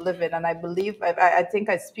cost of living. And I believe, I think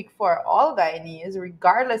I speak for all Guyanese,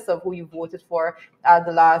 regardless of who you voted for at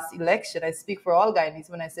the last election. I speak for all Guyanese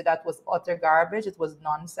when I say that was utter garbage. It was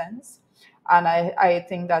nonsense. And I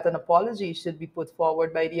think that an apology should be put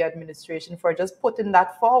forward by the administration for just putting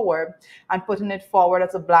that forward and putting it forward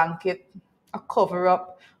as a blanket, a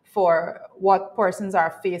cover-up for what persons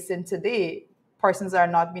are facing today. Persons are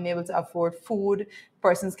not being able to afford food.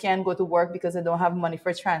 Persons can't go to work because they don't have money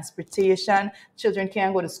for transportation. Children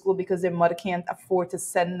can't go to school because their mother can't afford to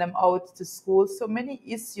send them out to school. So many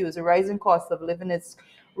issues. The rising cost of living is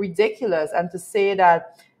ridiculous. And to say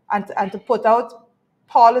that, and to put out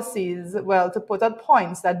policies, to put out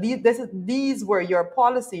points that these were your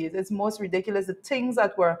policies, it's most ridiculous. The things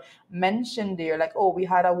that were mentioned there, like, we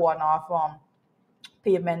had a one-off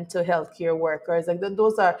payment to healthcare workers. Like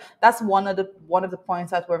that's one of the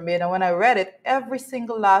points that were made. And when I read it, every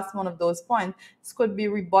single last one of those points could be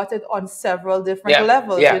rebutted on several different Yeah,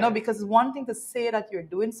 levels, yeah, because it's one thing to say that you're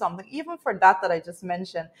doing something, even for that I just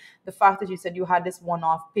mentioned, the fact that you said you had this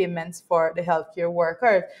one-off payments for the healthcare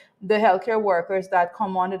workers that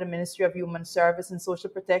come under the Ministry of Human Service and Social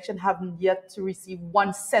Protection haven't yet to receive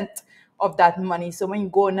 1 cent of that money. So when you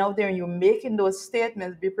go out there and you're making those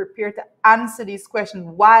statements, be prepared to answer these questions.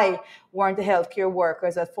 Why weren't the healthcare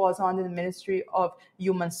workers that falls under the Ministry of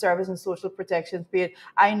Human Service and Social Protection paid?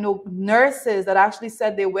 I know nurses that actually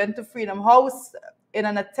said they went to Freedom House in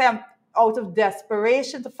an attempt out of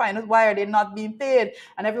desperation to find out why are they not being paid,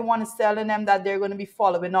 and everyone is telling them that they're going to be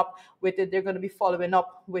following up with it. They're going to be following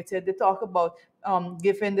up with it. They talk about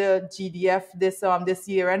giving the GDF this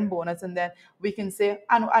year-end bonus, and then we can say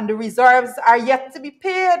and the reserves are yet to be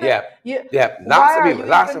paid. yeah, You, yeah. why Lots of are people, you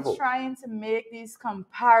lots even of people. trying to make these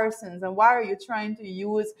comparisons, and why are you trying to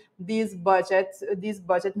use these budget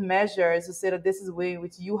measures to say that this is the way in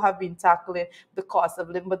which you have been tackling the cost of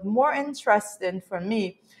living? But more interesting for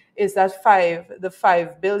me is that the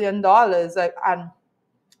 $5 billion, and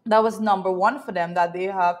that was number one for them, that they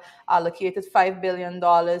have allocated $5 billion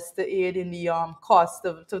to aid in the cost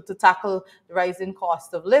of to tackle the rising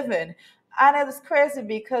cost of living. And it was crazy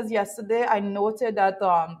because yesterday I noted that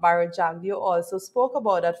Barry Jagdeo also spoke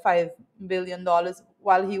about that $5 billion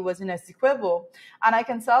while he was in Essequibo. And I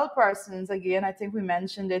can tell persons, again, I think we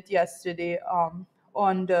mentioned it yesterday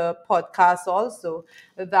on the podcast also,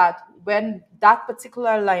 that when that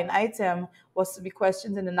particular line item was to be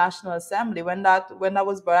questioned in the National Assembly, when that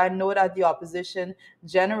was brought, I know that the opposition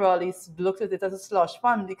generally looked at it as a slush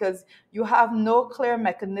fund, because you have no clear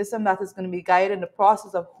mechanism that is going to be guiding the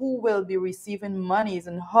process of who will be receiving monies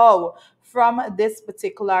and how from this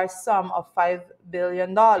particular sum of $5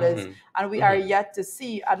 billion. Hmm. And we are Hmm. yet to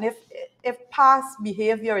see. And if past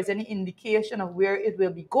behavior is any indication of where it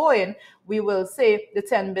will be going, we will say the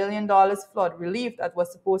 $10 billion flood relief that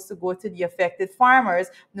was supposed to go to the affected farmers,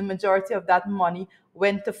 the majority of that money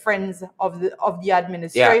went to friends of the Yeah,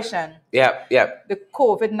 administration. yeah, yeah. The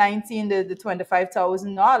COVID-19, the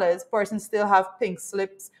 $25,000, persons still have pink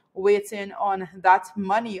slips waiting on that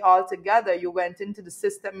money altogether. You went into the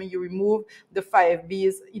system and you removed the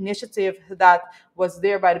 5Bs initiative that was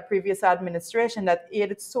there by the previous administration that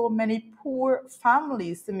aided so many poor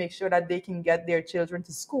families to make sure that they can get their children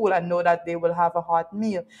to school and know that they will have a hot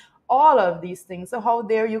meal. All of these things. So how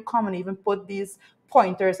dare you come and even put these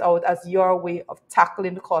pointers out as your way of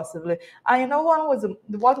tackling the cost of living? And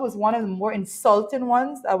what was one of the more insulting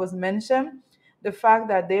ones that was mentioned? The fact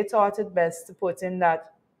that they thought it best to put in that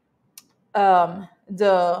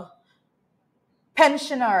the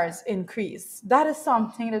pensioners increase. That is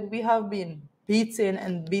something that we have been beating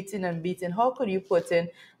and beating and beating. How could you put in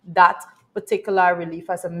that particular relief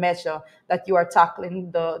as a measure that you are tackling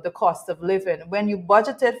the cost of living when you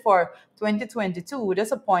budgeted for 2022?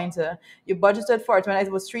 Just a pointer, you budgeted for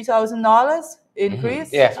it was $3,000 Hmm.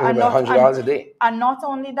 increase, Yeah, so and about not $100 a day. and not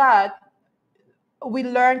only that, we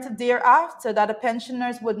learned thereafter that the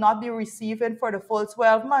pensioners would not be receiving for the full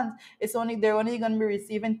 12 months. They're only going to be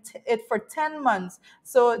receiving it for 10 months.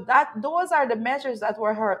 So those are the measures that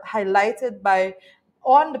were highlighted by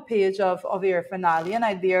on the page of Air Finale. And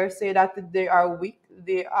I dare say that they are weak,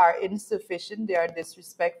 they are insufficient, they are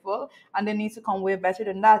disrespectful, and they need to come way better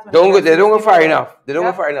than that when They persons don't go give far out. enough. They don't go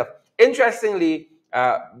Yep. far enough. Interestingly,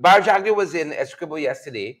 Bar Jagger was in Escribo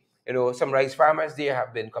yesterday. Some rice farmers there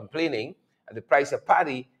have been complaining at the price of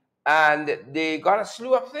paddy, and they got a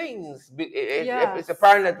slew of things. It's Yes.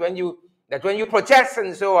 apparent that when you protest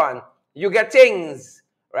and so on, you get things,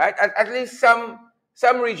 right? At least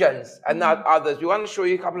some regions and not others. We want to show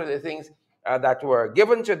you a couple of the things that were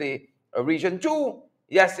given to the region 2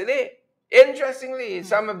 yesterday. Interestingly,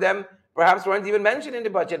 some of them perhaps weren't even mentioned in the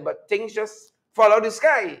budget, but things just follow the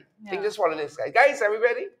sky. Things Yeah. just follow the sky. Guys, are we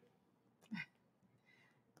ready?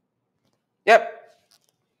 Yep.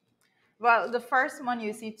 Well, the first one,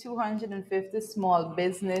 you see 250 small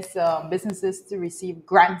businesses to receive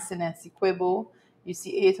grants in Essequibo. You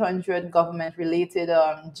see 800 government-related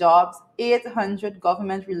jobs, 800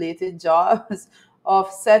 government-related jobs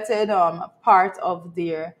offsetting part of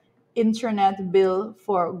their internet bill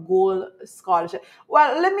for gold scholarship.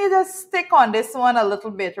 Well, let me just stick on this one a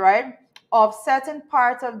little bit, right? Offsetting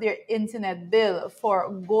part of their internet bill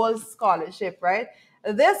for gold scholarship, right?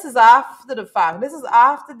 This is after the fact. This is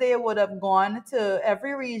after they would have gone to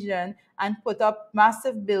every region and put up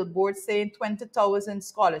massive billboards saying 20,000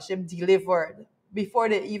 scholarship delivered. before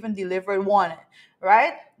they even delivered one,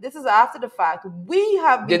 right? This is after the fact. We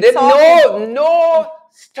have They been did talking. no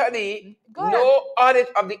study, Go ahead. no audit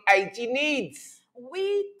of the IT needs.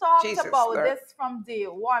 We talked Jesus, about Lord. this from day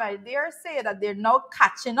one. I dare say that they're now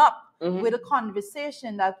catching up Mhm. with a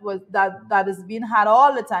conversation that is being had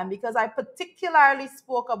all the time, because I particularly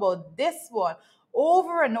spoke about this one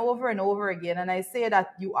over and over and over again. And I say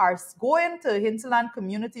that you are going to hinterland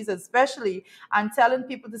communities especially and telling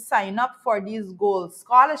people to sign up for these gold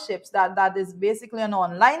scholarships, that is basically an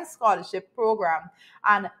online scholarship program,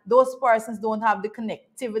 and those persons don't have the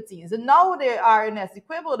connectivities. And now they are in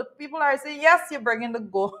Essequibo. The people are saying, yes, you're bringing the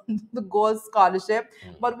gold, the gold scholarship,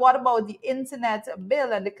 but what about the internet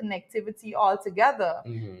bill and the connectivity altogether?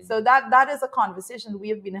 So that is a conversation we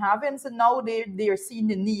have been having. So now they're seeing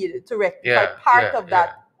the need to rectify part of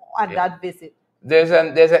that at that visit. There's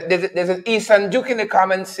an Eastern Duke in the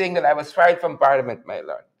comments saying that I was fired from Parliament, my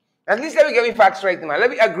lord. At least let me get me facts right now. Let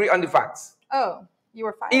me agree on the facts. Oh, you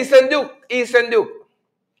were fired? Eastern Duke.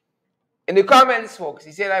 In the comments, folks,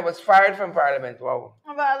 he said I was fired from Parliament. Wow.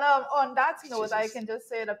 Well, on that note, I can just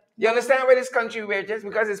say that. You understand where this country we're just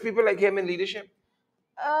because it's people like him in leadership?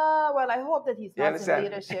 Well, I hope that he's not in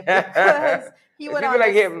leadership, because he would people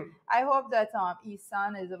like him. I hope that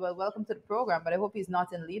Isan is welcome to the program, but I hope he's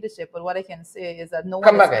not in leadership. But what I can say is that no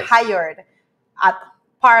one is hired at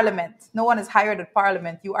Parliament. No one is hired at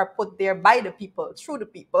Parliament. You are put there by the people, through the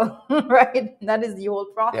people, right? That is the whole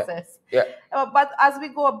process. Yeah. But as we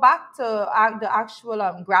go back to the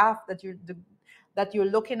actual graph that you're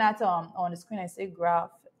looking at on the screen, I say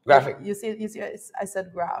graph. Graphic. You see, I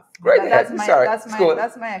said graph. Right. That's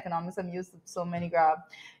my economics. I'm used to so many graphs.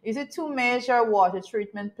 You see, two major water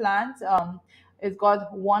treatment plants. It's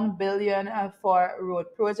got 1 billion for road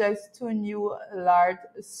projects, 2 new large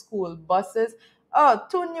school buses. Oh,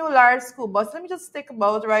 2 new large school buses. Let me just think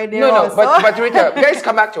about right there. No, but Rita, guys,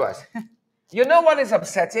 come back to us. You know what is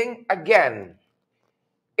upsetting? Again,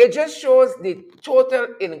 it just shows the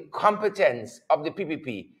total incompetence of the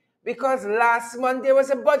PPP. Because last month there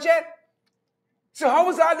was a budget. So how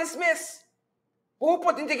was all this missed? Who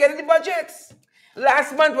put in together the budgets?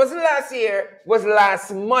 Last month wasn't last year, was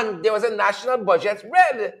last month. There was a national budget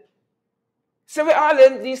read. So we're all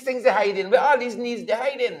in these things they're hiding. Where all these needs they're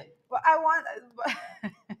hiding. But I want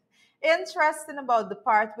interesting about the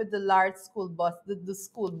part with the large school bus, the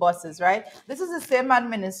school buses, right? This is the same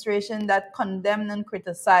administration that condemned and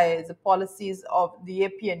criticized the policies of the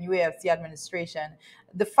AP and UAFC administration.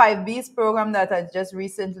 The 5Bs program that I just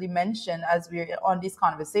recently mentioned as we're on these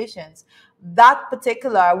conversations, that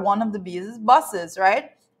particular one of the Bs is buses,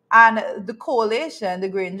 right? And the coalition, the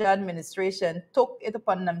Granger administration, took it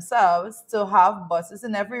upon themselves to have buses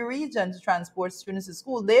in every region to transport students to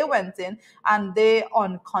school. They went in and they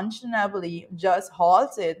unconscionably just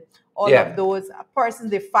halted all of those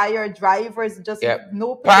persons. They fired drivers, just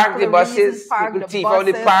no park the buses, people thief out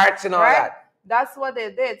the parts and all that. That's what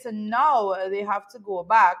they did. So now they have to go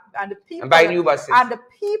back, and the people and buy new buses. And the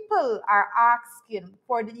people are asking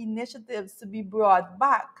for the initiatives to be brought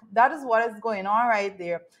back. That is what is going on right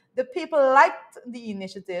there. The people liked the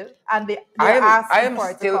initiative, and they're asking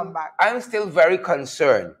for it to come back. I am still very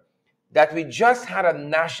concerned that we just had a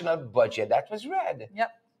national budget that was read.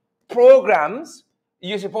 Yep. Programs,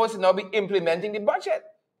 you're supposed to now be implementing the budget,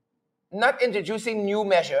 not introducing new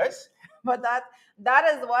measures. But that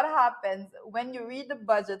is what happens when you read the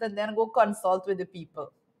budget and then go consult with the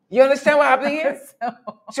people. You understand what happened here?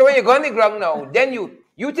 So when you go on the ground now, then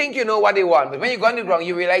you think you know what they want, but when you go on the ground,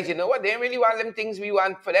 you realize, you know what, they don't really want them things we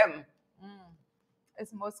want for them.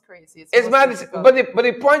 It's most crazy. It's mad. But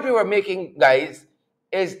the point we were making, guys,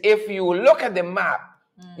 is if you look at the map,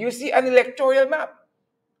 you see an electoral map,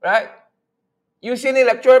 right? You see an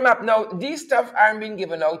electoral map. Now, these stuff aren't being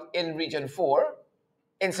given out in Region 4,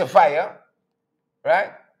 in Sophia,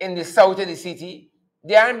 right? In the south of the city.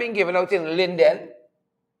 They aren't being given out in Linden,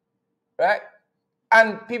 right?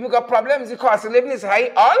 And people got problems. The cost of living is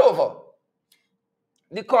high all over.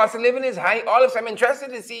 The cost of living is high all over. So I'm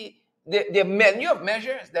interested to see the menu of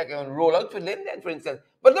measures that can roll out for Linden, for instance.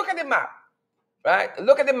 But look at the map, right?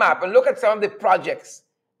 Look at the map and look at some of the projects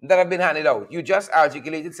that have been handed out. You just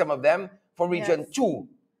articulated some of them for Region 2.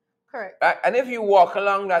 Correct. Right? And if you walk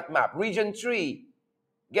along that map, Region 3,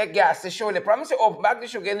 get gas to show. They promise to open back the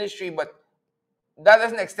sugar industry, but that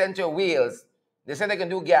doesn't extend to Wales. They said they can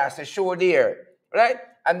do gas to show there, right?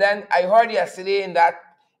 And then I heard yesterday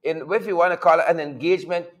if you want to call it an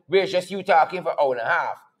engagement, where it's just you talking for an hour and a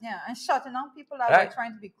half. Yeah, and shutting down people that are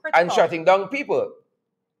trying to be critical. And shutting down people.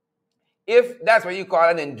 If that's what you call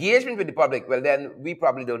an engagement with the public, well, then we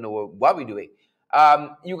probably don't know what we're doing.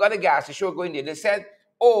 You got a gas to show going there. They said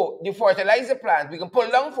oh, the fertilizer plant, we can pull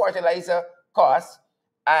down fertilizer costs,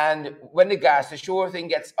 and when the gas to shore thing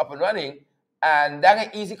gets up and running, and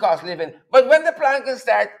that can easy cost living. But when the plant can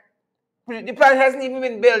start, the plant hasn't even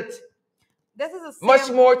been built. This is the same.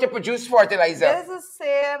 Much more to produce fertilizer. This is the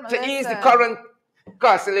same. To ease the current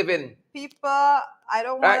cost of living. People, I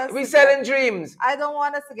don't want us we selling dreams. I don't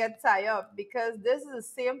want us to get tired up, because this is the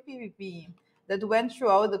same PPP that went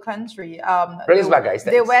throughout the country. This is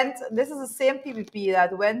the same PPP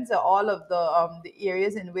that went to all of the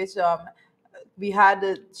areas in which we had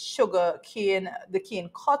the cane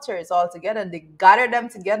cutters all together, and they gathered them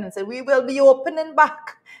together and said, we will be opening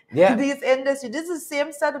back these industries. This is the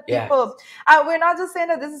same set of people. And we're not just saying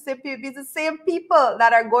that this is the same people, it's the same people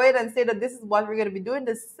that are going and say that this is what we're going to be doing.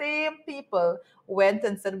 The same people went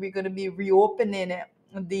and said we're going to be reopening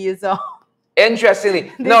these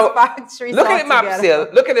interestingly, now look at the map still.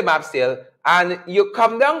 Look at the map still. And you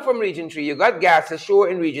come down from Region 3, you got gas ashore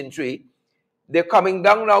in Region 3. They're coming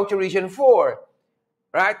down now to Region 4.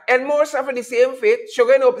 Right? Elmore suffered the same fate.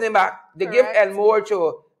 Sugar and opening back. They give Elmore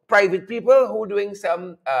to private people who doing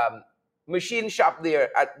some machine shop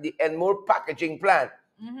there at the Elmore packaging plant.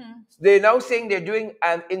 They're now saying they're doing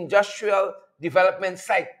an industrial development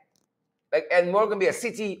site. Like Elmore can be a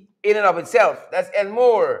city in and of itself. That's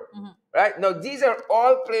Elmore. Right? Now, these are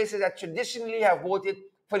all places that traditionally have voted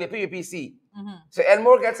for the PUPC. So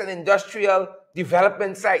Elmore gets an industrial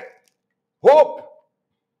development site. Hope,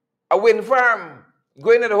 a wind farm,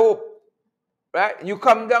 going to the Hope. Right? You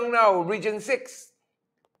come down now, Region 6,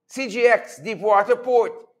 CGX, Deepwater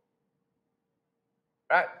Port.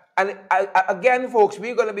 Right? And again, folks,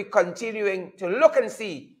 we're going to be continuing to look and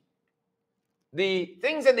see the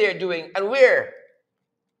things that they're doing and where.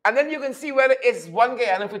 And then you can see whether it's one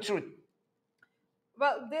Guyana for truth.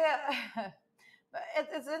 Well,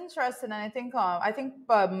 it's interesting, and I think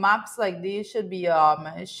maps like these should be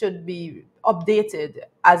updated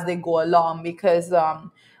as they go along, because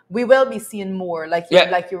we will be seeing more, like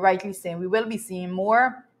you're rightly saying, we will be seeing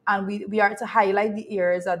more, and we are to highlight the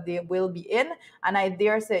areas that they will be in. And I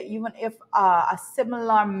dare say, even if a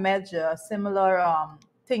similar measure, a similar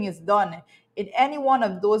thing is done in any one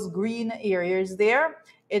of those green areas there,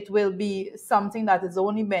 it will be something that is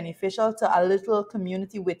only beneficial to a little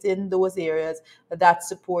community within those areas that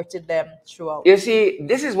supported them throughout. You see,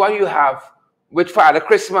 this is what you have with Father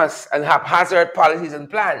Christmas and haphazard policies and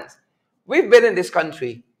plans. We've been in this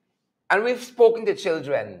country and we've spoken to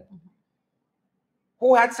children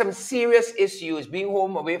who had some serious issues, being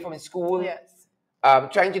home away from school,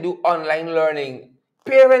 trying to do online learning.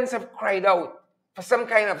 Parents have cried out for some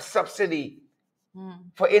kind of subsidy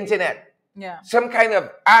for internet. Some kind of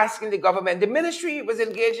asking the government. The ministry was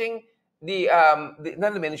engaging the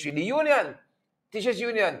union, teachers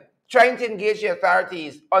union, trying to engage the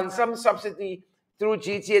authorities on some subsidy through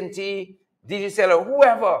GT&T, Digicel, or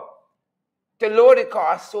whoever, to lower the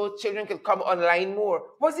cost so children can come online more.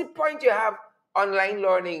 What's the point you have online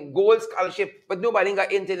learning, gold scholarship, but nobody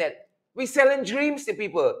got internet? We're selling dreams to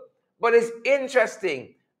people. But it's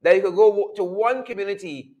interesting that you could go to one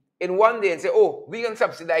community in one day and say, oh, we can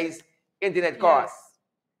subsidize internet costs.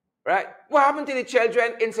 Right? What happened to the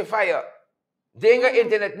children in Sophia? They ain't got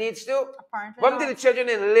internet needs too. What happened to the children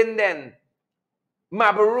in Linden,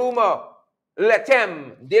 Mabaruma,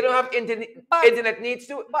 Letem? They don't have internet needs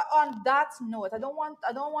too. But on that note, I don't want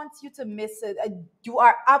you to miss it. You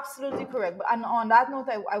are absolutely correct. But on that note,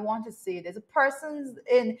 I want to say there's persons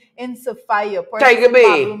in Sophia, persons Tiger in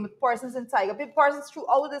Bay, Mabaruma, persons in Tiger Bay, persons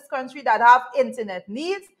throughout this country that have internet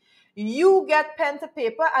needs. You get pen to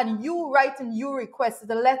paper and you write and you request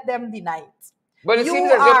to let them deny it. But it seems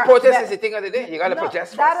as if protest is the thing of the day. You got to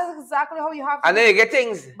protest first. That is exactly how you have to. And then you get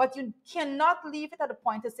things. But you cannot leave it at the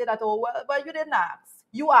point to say that, oh, well, you didn't ask.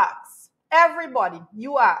 You asked. Everybody,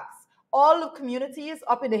 you asked. All the communities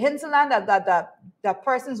up in the hinterland that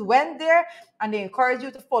persons went there and they encourage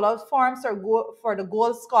you to fill out forms for the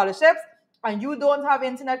gold scholarships, and you don't have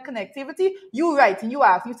internet connectivity, you write and you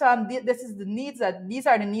ask. You tell them these are the needs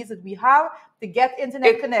that we have to get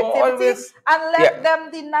internet connectivity, and let them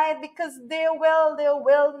deny it, because they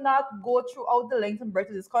will not go throughout the length and breadth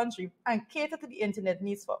of this country and cater to the internet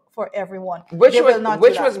needs for everyone. Which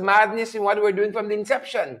was madness in what we're doing from the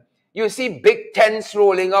inception. You see big tents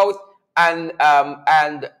rolling out and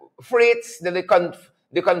freights that they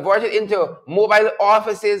converted into mobile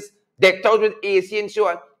offices decked out with AC and so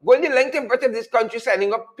on. Going the length and breadth of this country,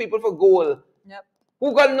 signing up people for gold.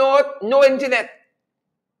 Who got no internet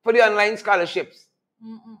for the online scholarships.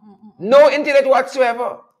 No internet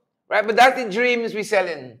whatsoever. Right? But that's the dreams we're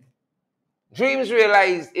selling. Dreams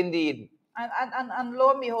realized, indeed. And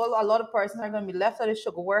lo and behold, a lot of persons are going to be left out as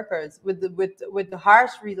sugar workers with the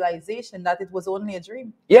harsh realization that it was only a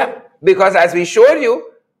dream. Yeah, because as we showed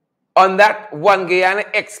you on that One Guyana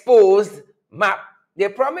exposed map, they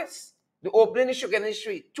promised the opening the sugar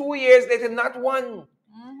industry. 2 years later, not one.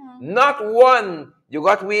 Not one. You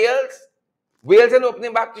got Wales and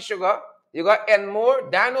opening back to sugar. You got Enmore,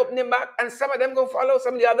 Dan opening back, and some of them going to follow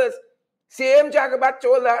some of the others. Same Jagabat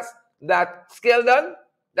told us that Skeldon,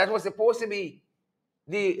 that was supposed to be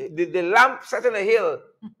the lamp set on a hill,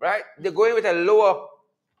 right? They're going with a lower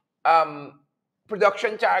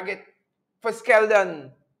production target for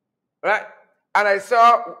Skeldon, right? And I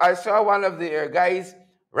saw one of the guys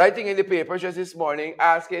writing in the paper just this morning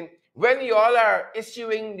asking, when you all are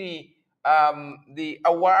issuing the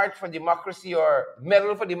award for democracy or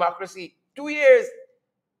medal for democracy, 2 years,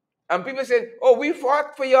 and people said, oh, we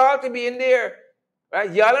fought for y'all to be in there, right?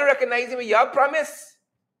 Y'all don't recognize me, y'all promise.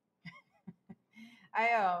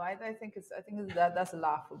 I think that's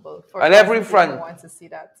laughable. For On every front, want to see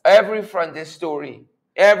that. Every front is story.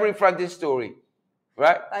 Every front is story,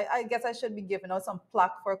 right? I guess I should be giving out some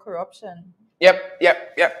plaque for corruption. Yep.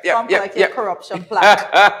 Corruption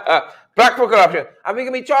plaque. Plaque for corruption. And we're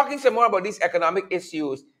gonna be talking some more about these economic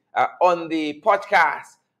issues on the podcast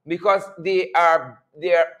because they are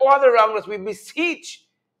all around us. We're besieged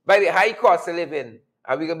by the high cost of living,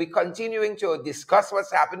 and we're gonna be continuing to discuss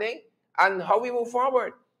what's happening and how we move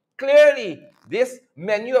forward. Clearly, this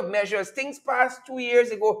menu of measures, things passed 2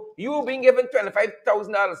 years ago. You were being given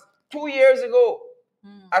 $25,000 2 years ago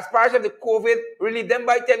as part of the COVID relief. Then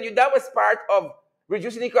by 10, that was part of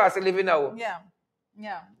reducing the cost of living now.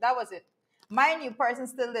 Yeah, that was it. Mind you, person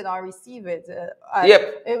still did not receive it.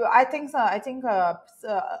 Yep. I think so. I think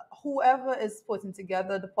whoever is putting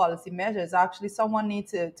together the policy measures, actually someone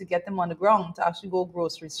needs to get them on the ground to actually go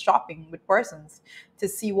grocery shopping with persons to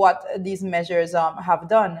see what these measures have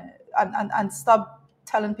done and stop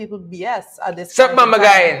telling people BS at this Stop point in mama time.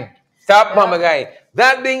 guy. Stop mama guy.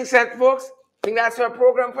 That being said, folks, I think that's our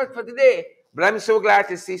program for today. But I'm so glad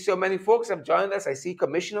to see so many folks have joined us. I see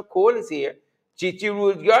Commissioner Cole is here. GT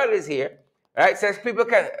Rudger is here. Right? Says people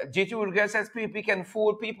can GT Rudger says people can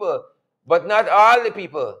fool people, but not all the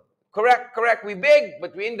people. Correct. We big,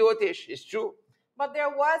 but we indoor-ish. It's true. But I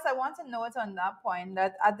want to note on that point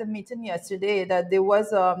that at the meeting yesterday that there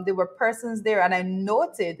were persons there, and I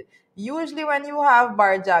noted usually when you have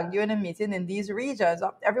barjag during a meeting in these regions,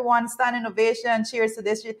 everyone standing ovation, cheers to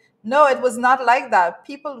this. No, it was not like that.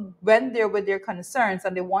 People went there with their concerns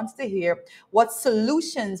and they wanted to hear what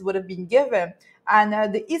solutions would have been given.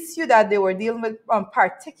 And the issue that they were dealing with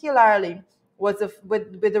particularly was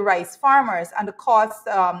with the rice farmers and the cost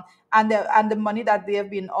and the money that they have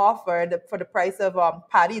been offered for the price of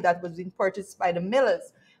paddy that was being purchased by the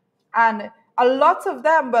millers. And a lot of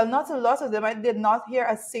them, well, not a lot of them, I did not hear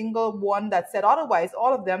a single one that said otherwise.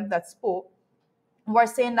 All of them that spoke were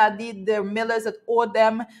saying that the millers that owed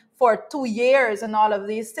them for 2 years and all of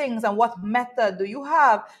these things, and what method do you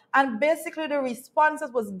have? And basically the response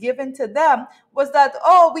that was given to them was that,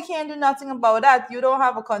 oh, we can't do nothing about that. You don't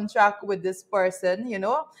have a contract with this person,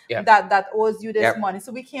 that owes you this money,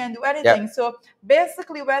 so we can't do anything. So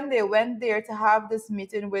basically when they went there to have this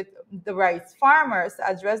meeting with the rice farmers to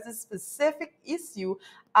address this specific issue,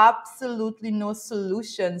 absolutely no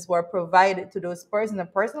solutions were provided to those persons. The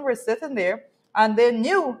person were sitting there and they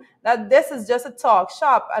knew that this is just a talk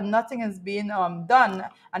shop and nothing is being done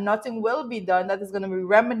and nothing will be done that is going to be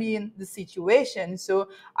remedying the situation. So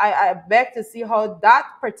I beg to see how that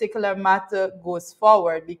particular matter goes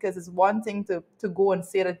forward, because it's one thing to go and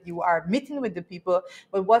say that you are meeting with the people,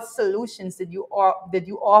 but what solutions did you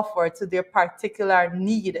offer to their particular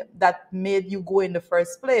need that made you go in the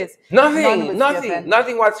first place? Nothing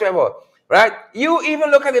whatsoever, right? You even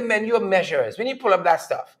look at the menu of measures when you pull up that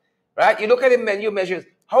stuff. Right? You look at the menu measures.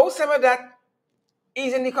 How some of that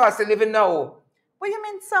easing the cost of living now? What do you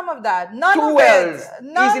mean some of that? None Two of wells, it.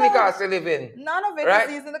 easing the cost of living. None of it right?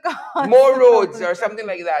 is easing the cost. More roads or something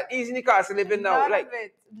like that. Easing the cost of living now. None of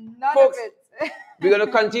it. None folks, of it. We're going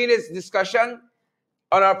to continue this discussion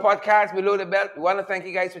on our podcast Below the Belt. We want to thank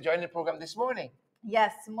you guys for joining the program this morning.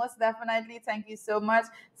 Yes, most definitely. Thank you so much.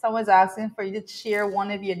 Someone's asking for you to share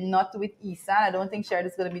one of your nuts with Isan. I don't think Sharon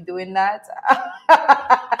is going to be doing that.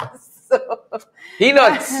 He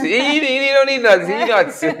nuts. He don't need nuts. He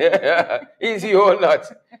nuts. He's your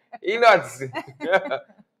nuts. He nuts.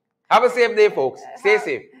 Have a safe day, folks. Stay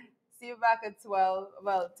safe. See you back at 12.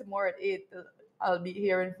 Well, tomorrow at 8. I'll be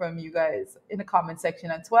hearing from you guys in the comment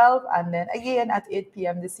section at 12 and then again at 8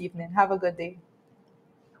 p.m. this evening. Have a good day.